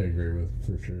 That I agree with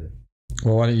for sure.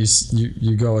 Well, why don't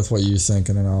you go with what you think,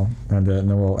 and then I'll end it, and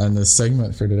then we'll end this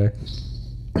segment for today.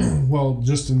 Well,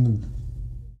 just from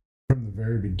the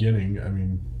very beginning, I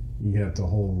mean, you got the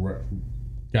whole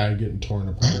guy getting torn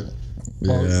apart.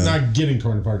 Well, not getting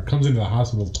torn apart. Comes into the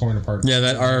hospital torn apart. Yeah,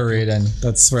 that R rating.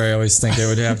 That's where I always think it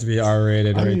would have to be R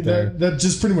rated right there. That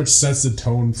just pretty much sets the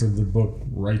tone for the book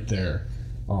right there.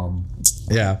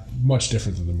 Yeah. Much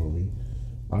different than the movie.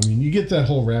 I mean, you get that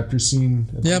whole raptor scene.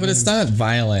 Yeah, but it's not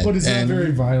violent. But it's not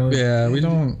very violent. Yeah, we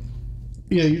don't.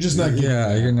 Yeah, you're just not getting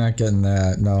that. You're not getting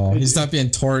that. No, he's not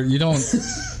being torn. You don't.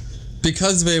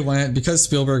 Because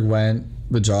Spielberg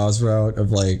went the Jaws route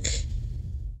of like.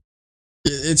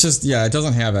 It's just, it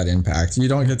doesn't have that impact. You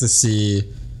don't get to see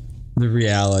the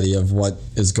reality of what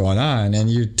is going on, and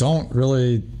you don't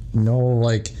really know,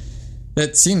 like,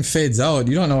 that scene fades out.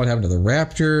 You don't know what happened to the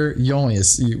raptor.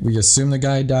 We assume the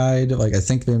guy died. Like, I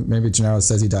think maybe Gennaro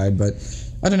says he died, but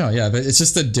I don't know. Yeah, but it's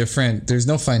just there's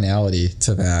no finality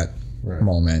to that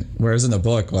moment. Whereas in the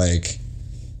book, like,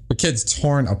 the kid's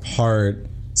torn apart,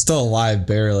 still alive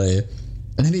barely,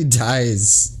 and then he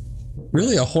dies.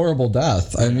 Really a horrible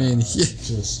death. I mean,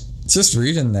 just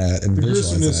reading that and the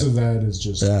visualizing gruesomeness it. of that is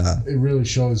just, it really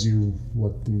shows you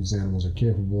what these animals are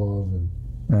capable of. And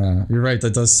yeah, you're right.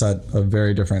 That does set a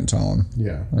very different tone.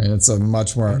 Yeah. I mean, it's a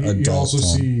much more adult you also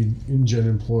tone. see InGen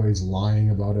employees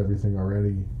lying about everything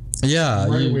already. Yeah.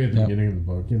 Right away at the beginning of the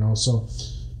book, you know, so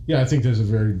yeah, I think there's a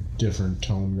very different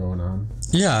tone going on.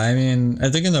 Yeah, I mean, I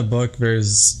think in the book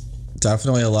there's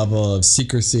definitely a level of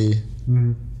secrecy.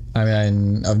 Mm-hmm. I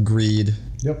mean, of greed.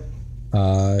 Yep.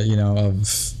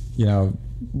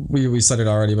 We said it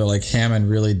already, but like Hammond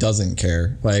really doesn't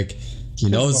care. Like he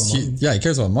knows, he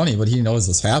cares about money, but he knows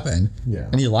this happened. Yeah.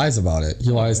 And he lies about it. He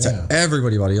lies to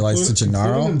everybody about it. He lies to Gennaro.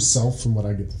 Including himself, from what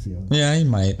I get the feeling. Yeah, he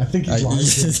might. I think he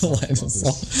lies to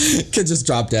himself. Kid just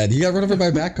dropped dead. He got run over by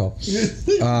a backhoe.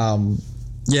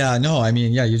 Yeah, no, I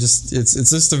mean, yeah, it's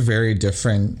just a very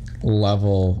different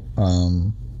level.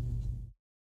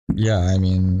 Yeah, I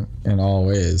mean, in all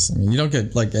ways. I mean, you don't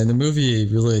get, like, and the movie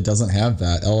really doesn't have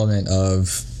that element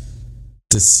of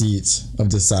deceit, of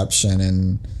deception,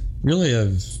 and really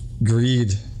of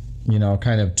greed,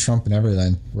 kind of trumping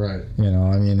everything. Right. I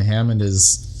mean, Hammond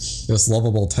is this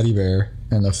lovable teddy bear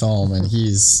in the film, and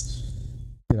he's,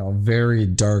 very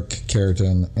dark character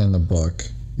in the book,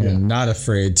 and not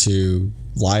afraid to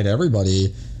lie to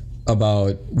everybody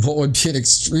about what would be an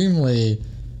extremely...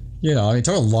 talk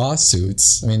about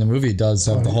lawsuits. I mean, the movie does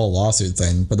have the whole lawsuit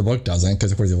thing, but the book doesn't,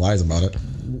 because of course he lies about it.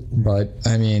 But,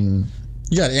 I mean,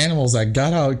 you got animals that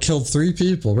got out, killed 3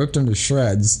 people, ripped them to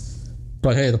shreds,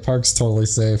 but hey, the park's totally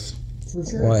safe. For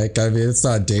sure. Like, I mean, it's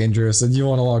not dangerous, and you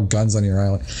want to allow guns on your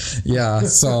island. Yeah,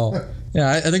 so,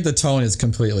 yeah, I think the tone is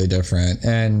completely different,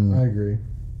 and... I agree.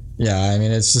 Yeah, I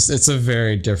mean, it's a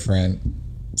very different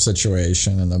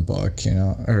situation in the book,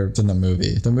 or in the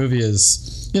movie. The movie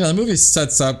is... the movie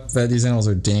sets up that these animals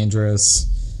are dangerous,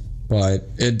 but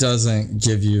it doesn't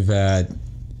give you that...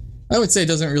 I would say it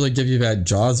doesn't really give you that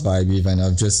Jaws vibe, even,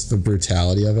 of just the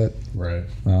brutality of it. Right.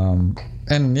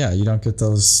 And yeah, you don't get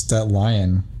that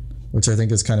lion, which I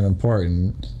think is kind of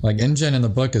important. Like, InGen in the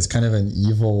book is kind of an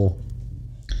evil,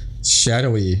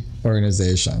 shadowy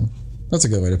organization. That's a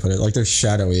good way to put it. Like, they're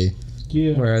shadowy.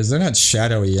 Yeah. Whereas they're not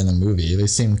shadowy in the movie. They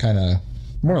seem kind of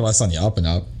more or less on the up and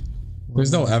up.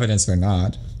 There's no evidence they're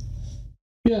not.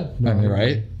 Yeah. I mean,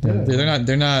 right? Yeah.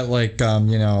 They're not like,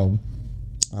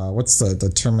 what's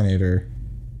the Terminator?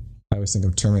 I always think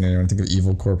of Terminator and think of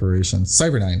evil corporation.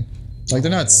 Cyberdyne. Like,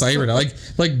 they're not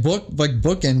Cyberdyne. Like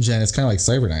book InGen is kind of like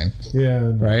Cyberdyne.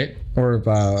 Yeah. Right? Or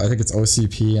I think it's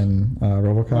OCP and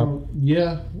RoboCop.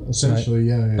 Yeah, essentially,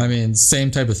 right? Yeah. I mean,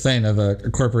 same type of thing of a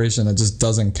corporation that just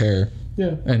doesn't care.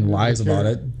 Yeah. And lies about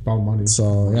it. About money.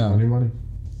 So, yeah. Money.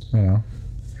 All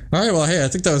right, well, hey, I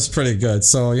think that was pretty good.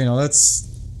 So,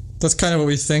 that's kind of what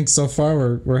we think so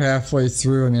far. We're halfway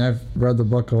through. I mean, I've read the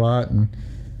book a lot, and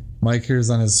Mike here's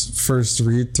on his first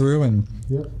read through, and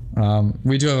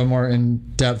we do have a more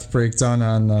in-depth breakdown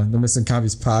on the Missing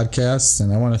Compys podcast,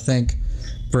 and I want to thank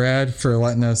Brad for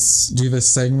letting us do this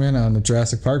segment on the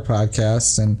Jurassic Park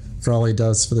podcast, and for all he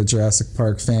does for the Jurassic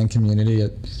Park fan community.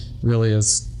 It really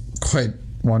is quite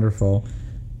wonderful.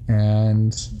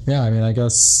 And yeah, I mean, I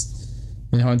guess,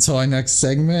 until our next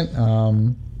segment,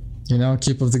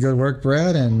 keep up the good work,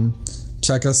 Brad, and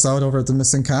check us out over at the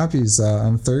Missing Compys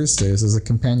on Thursdays as a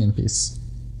companion piece.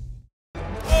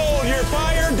 Hold your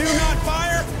fire! Do not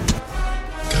fire!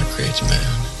 God creates man.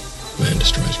 Man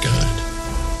destroys God.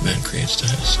 Man creates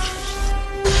dinosaurs.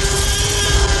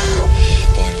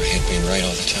 Boy, do I hate being right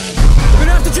all the time. We're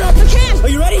gonna have to jump! We can! Are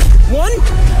you ready? 1,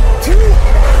 2,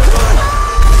 1!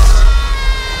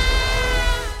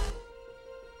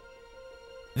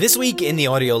 This week in the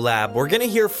Audio Lab, we're going to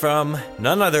hear from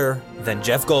none other than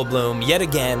Jeff Goldblum yet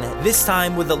again, this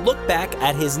time with a look back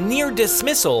at his near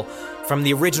dismissal from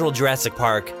the original Jurassic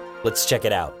Park. Let's check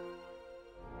it out.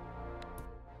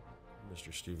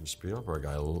 Mr. Steven Spielberg,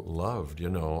 I loved,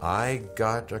 I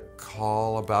got a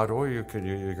call about, you're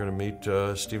going to meet,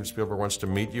 Steven Spielberg wants to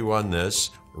meet you on this.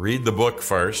 Read the book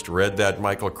first, read that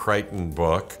Michael Crichton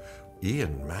book.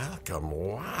 Ian Malcolm,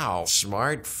 wow.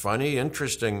 Smart, funny,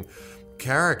 interesting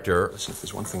character. Listen, if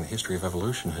there's one thing the history of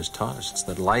evolution has taught us, it's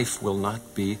that life will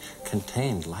not be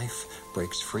contained. Life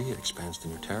breaks free, it expands to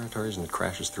new territories, and it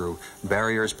crashes through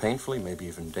barriers painfully, maybe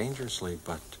even dangerously,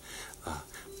 but,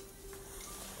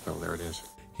 well, there it is.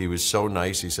 He was so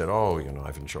nice. He said,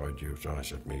 I've enjoyed you. So I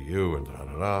said, me, you, and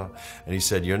da-da-da. And he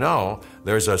said,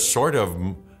 there's a sort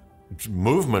of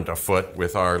movement afoot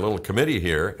with our little committee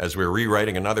here as we're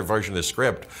rewriting another version of the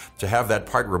script to have that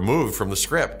part removed from the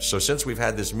script. So since we've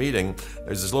had this meeting,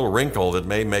 there's this little wrinkle that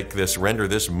may render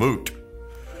this moot.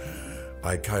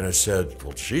 I kind of said,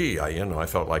 well, gee, I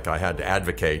felt like I had to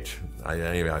advocate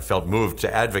I felt moved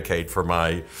to advocate for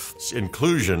my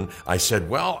inclusion. I said,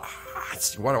 well,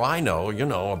 what do I know,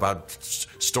 about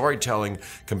storytelling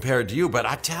compared to you? But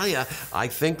I tell you, I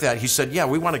think that he said, yeah,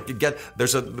 we want to get,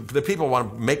 the people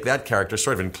want to make that character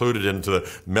sort of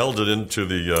melded into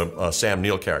the Sam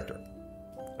Neill character.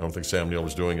 I don't think Sam Neill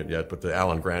was doing it yet, but the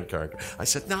Alan Grant character. I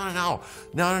said, no,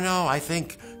 I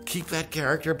think keep that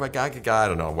character, but I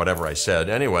don't know, whatever I said.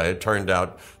 Anyway, it turned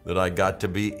out that I got to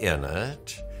be in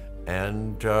it,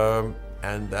 and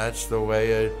that's the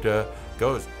way it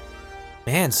goes.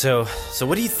 Man, so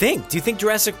what do you think? Do you think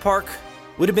Jurassic Park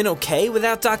would have been okay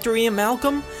without Dr. Ian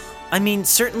Malcolm? I mean,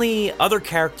 certainly other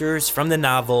characters from the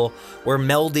novel were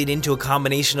melded into a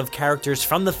combination of characters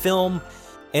from the film,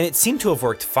 and it seemed to have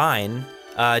worked fine.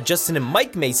 Justin and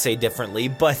Mike may say differently,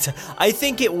 but I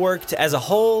think it worked as a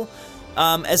whole.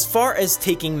 As far as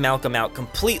taking Malcolm out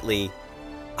completely,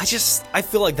 I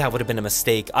feel like that would have been a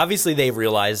mistake. Obviously, they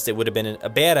realized it would have been a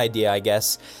bad idea, I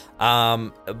guess. Yeah,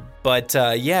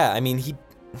 I mean,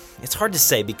 it's hard to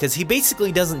say because he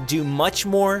basically doesn't do much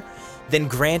more than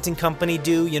Grant and company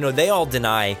do. They all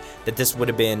deny that this would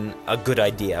have been a good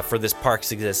idea for this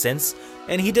park's existence,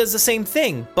 and he does the same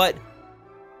thing, but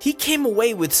he came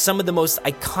away with some of the most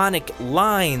iconic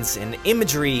lines and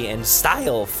imagery and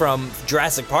style from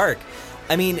Jurassic Park.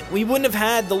 I mean, we wouldn't have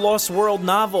had the Lost World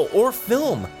novel or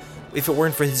film if it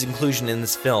weren't for his inclusion in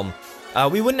this film.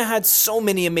 We wouldn't have had so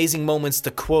many amazing moments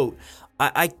to quote.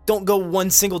 I don't go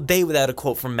one single day without a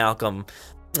quote from Malcolm.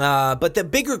 But the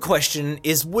bigger question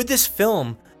is, would this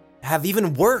film have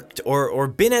even worked or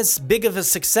been as big of a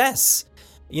success?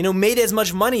 Made as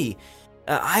much money?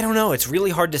 I don't know. It's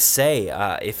really hard to say.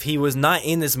 If he was not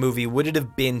in this movie, would it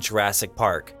have been Jurassic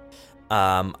Park?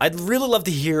 I'd really love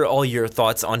to hear all your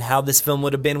thoughts on how this film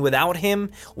would have been without him,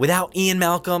 without Ian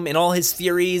Malcolm and all his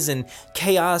theories and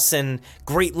chaos and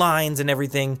great lines and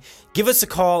everything. Give us a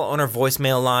call on our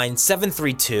voicemail line,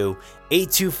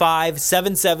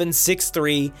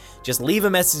 732-825-7763. Just leave a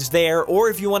message there, or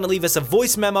if you want to leave us a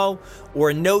voice memo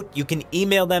or a note, you can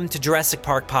email them to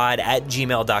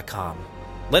JurassicParkPod@gmail.com.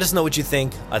 Let us know what you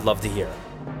think. I'd love to hear it.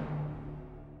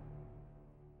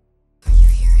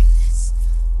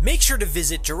 Make sure to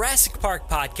visit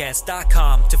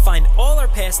JurassicParkPodcast.com to find all our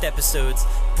past episodes,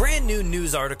 brand new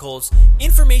news articles,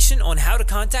 information on how to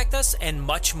contact us, and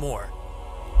much more.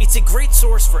 It's a great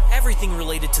source for everything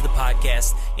related to the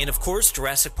podcast, and of course,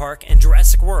 Jurassic Park and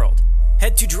Jurassic World.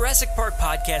 Head to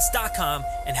JurassicParkPodcast.com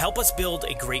and help us build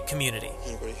a great community.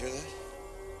 Anybody hear that?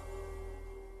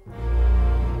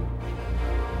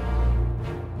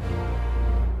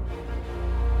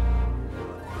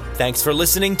 Thanks for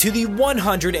listening to the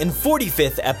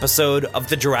 145th episode of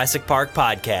the Jurassic Park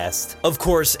podcast. Of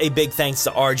course, a big thanks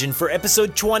to Arjun for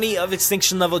episode 20 of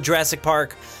Extinction Level Jurassic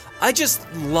Park. I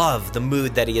just love the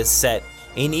mood that he has set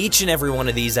in each and every one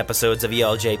of these episodes of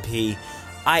ELJP.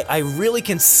 I really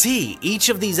can see each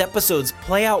of these episodes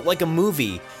play out like a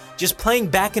movie, just playing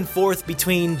back and forth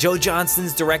between Joe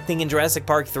Johnston's directing in Jurassic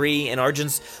Park 3 and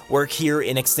Arjun's work here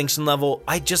in Extinction Level.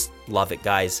 I just love it,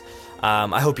 guys.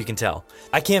 I hope you can tell.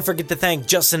 I can't forget to thank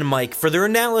Justin and Mike for their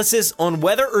analysis on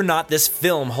whether or not this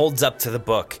film holds up to the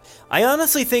book. I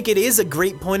honestly think it is a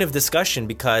great point of discussion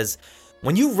because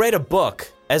when you read a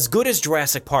book as good as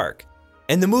Jurassic Park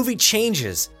and the movie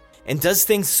changes and does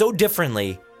things so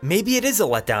differently, maybe it is a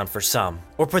letdown for some,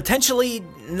 or potentially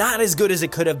not as good as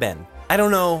it could have been. I don't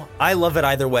know. I love it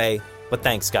either way, but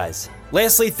thanks, guys.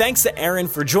 Lastly, thanks to Aaron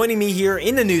for joining me here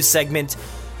in the news segment.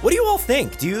 What do you all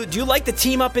think? Do you like the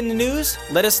team up in the news?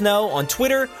 Let us know on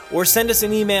Twitter or send us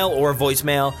an email or a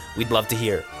voicemail. We'd love to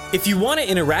hear. If you want to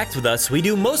interact with us, we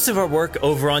do most of our work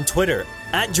over on Twitter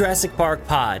at Jurassic Park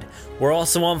Pod. We're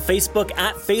also on Facebook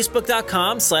at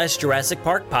facebook.com/Jurassic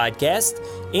Park Podcast,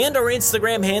 and our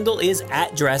Instagram handle is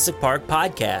at Jurassic Park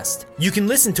Podcast. You can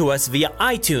listen to us via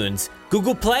iTunes,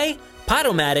 Google Play,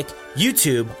 Podomatic,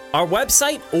 YouTube, our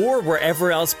website, or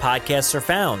wherever else podcasts are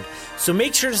found. So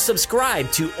make sure to subscribe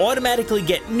to automatically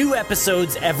get new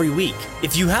episodes every week.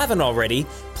 If you haven't already,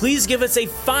 please give us a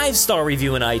 5-star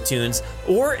review in iTunes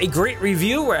or a great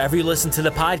review wherever you listen to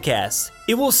the podcast.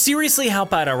 It will seriously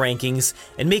help out our rankings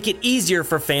and make it easier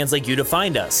for fans like you to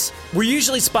find us. We're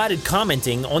usually spotted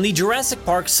commenting on the Jurassic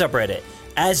Park subreddit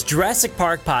as Jurassic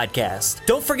Park Podcast.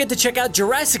 Don't forget to check out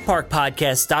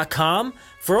JurassicParkPodcast.com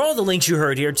for all the links you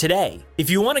heard here today.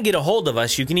 If you want to get a hold of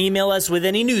us, you can email us with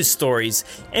any news stories,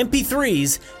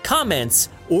 MP3s, comments,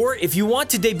 or if you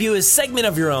want to debut a segment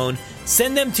of your own,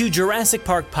 send them to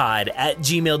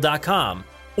JurassicParkPod@gmail.com.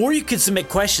 Or you can submit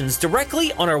questions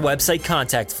directly on our website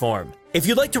contact form. If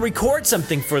you'd like to record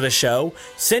something for the show,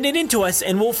 send it in to us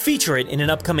and we'll feature it in an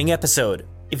upcoming episode.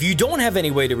 If you don't have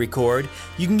any way to record,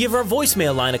 you can give our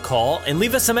voicemail line a call and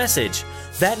leave us a message.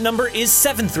 That number is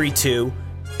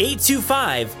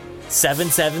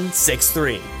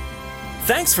 732-825-7763.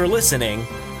 Thanks for listening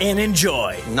and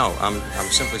enjoy. No, I'm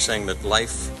simply saying that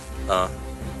life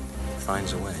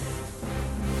finds a way.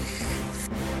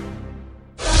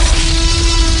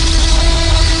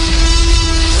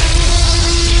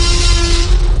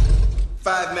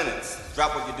 "5 minutes.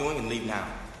 Drop what you're doing and leave now."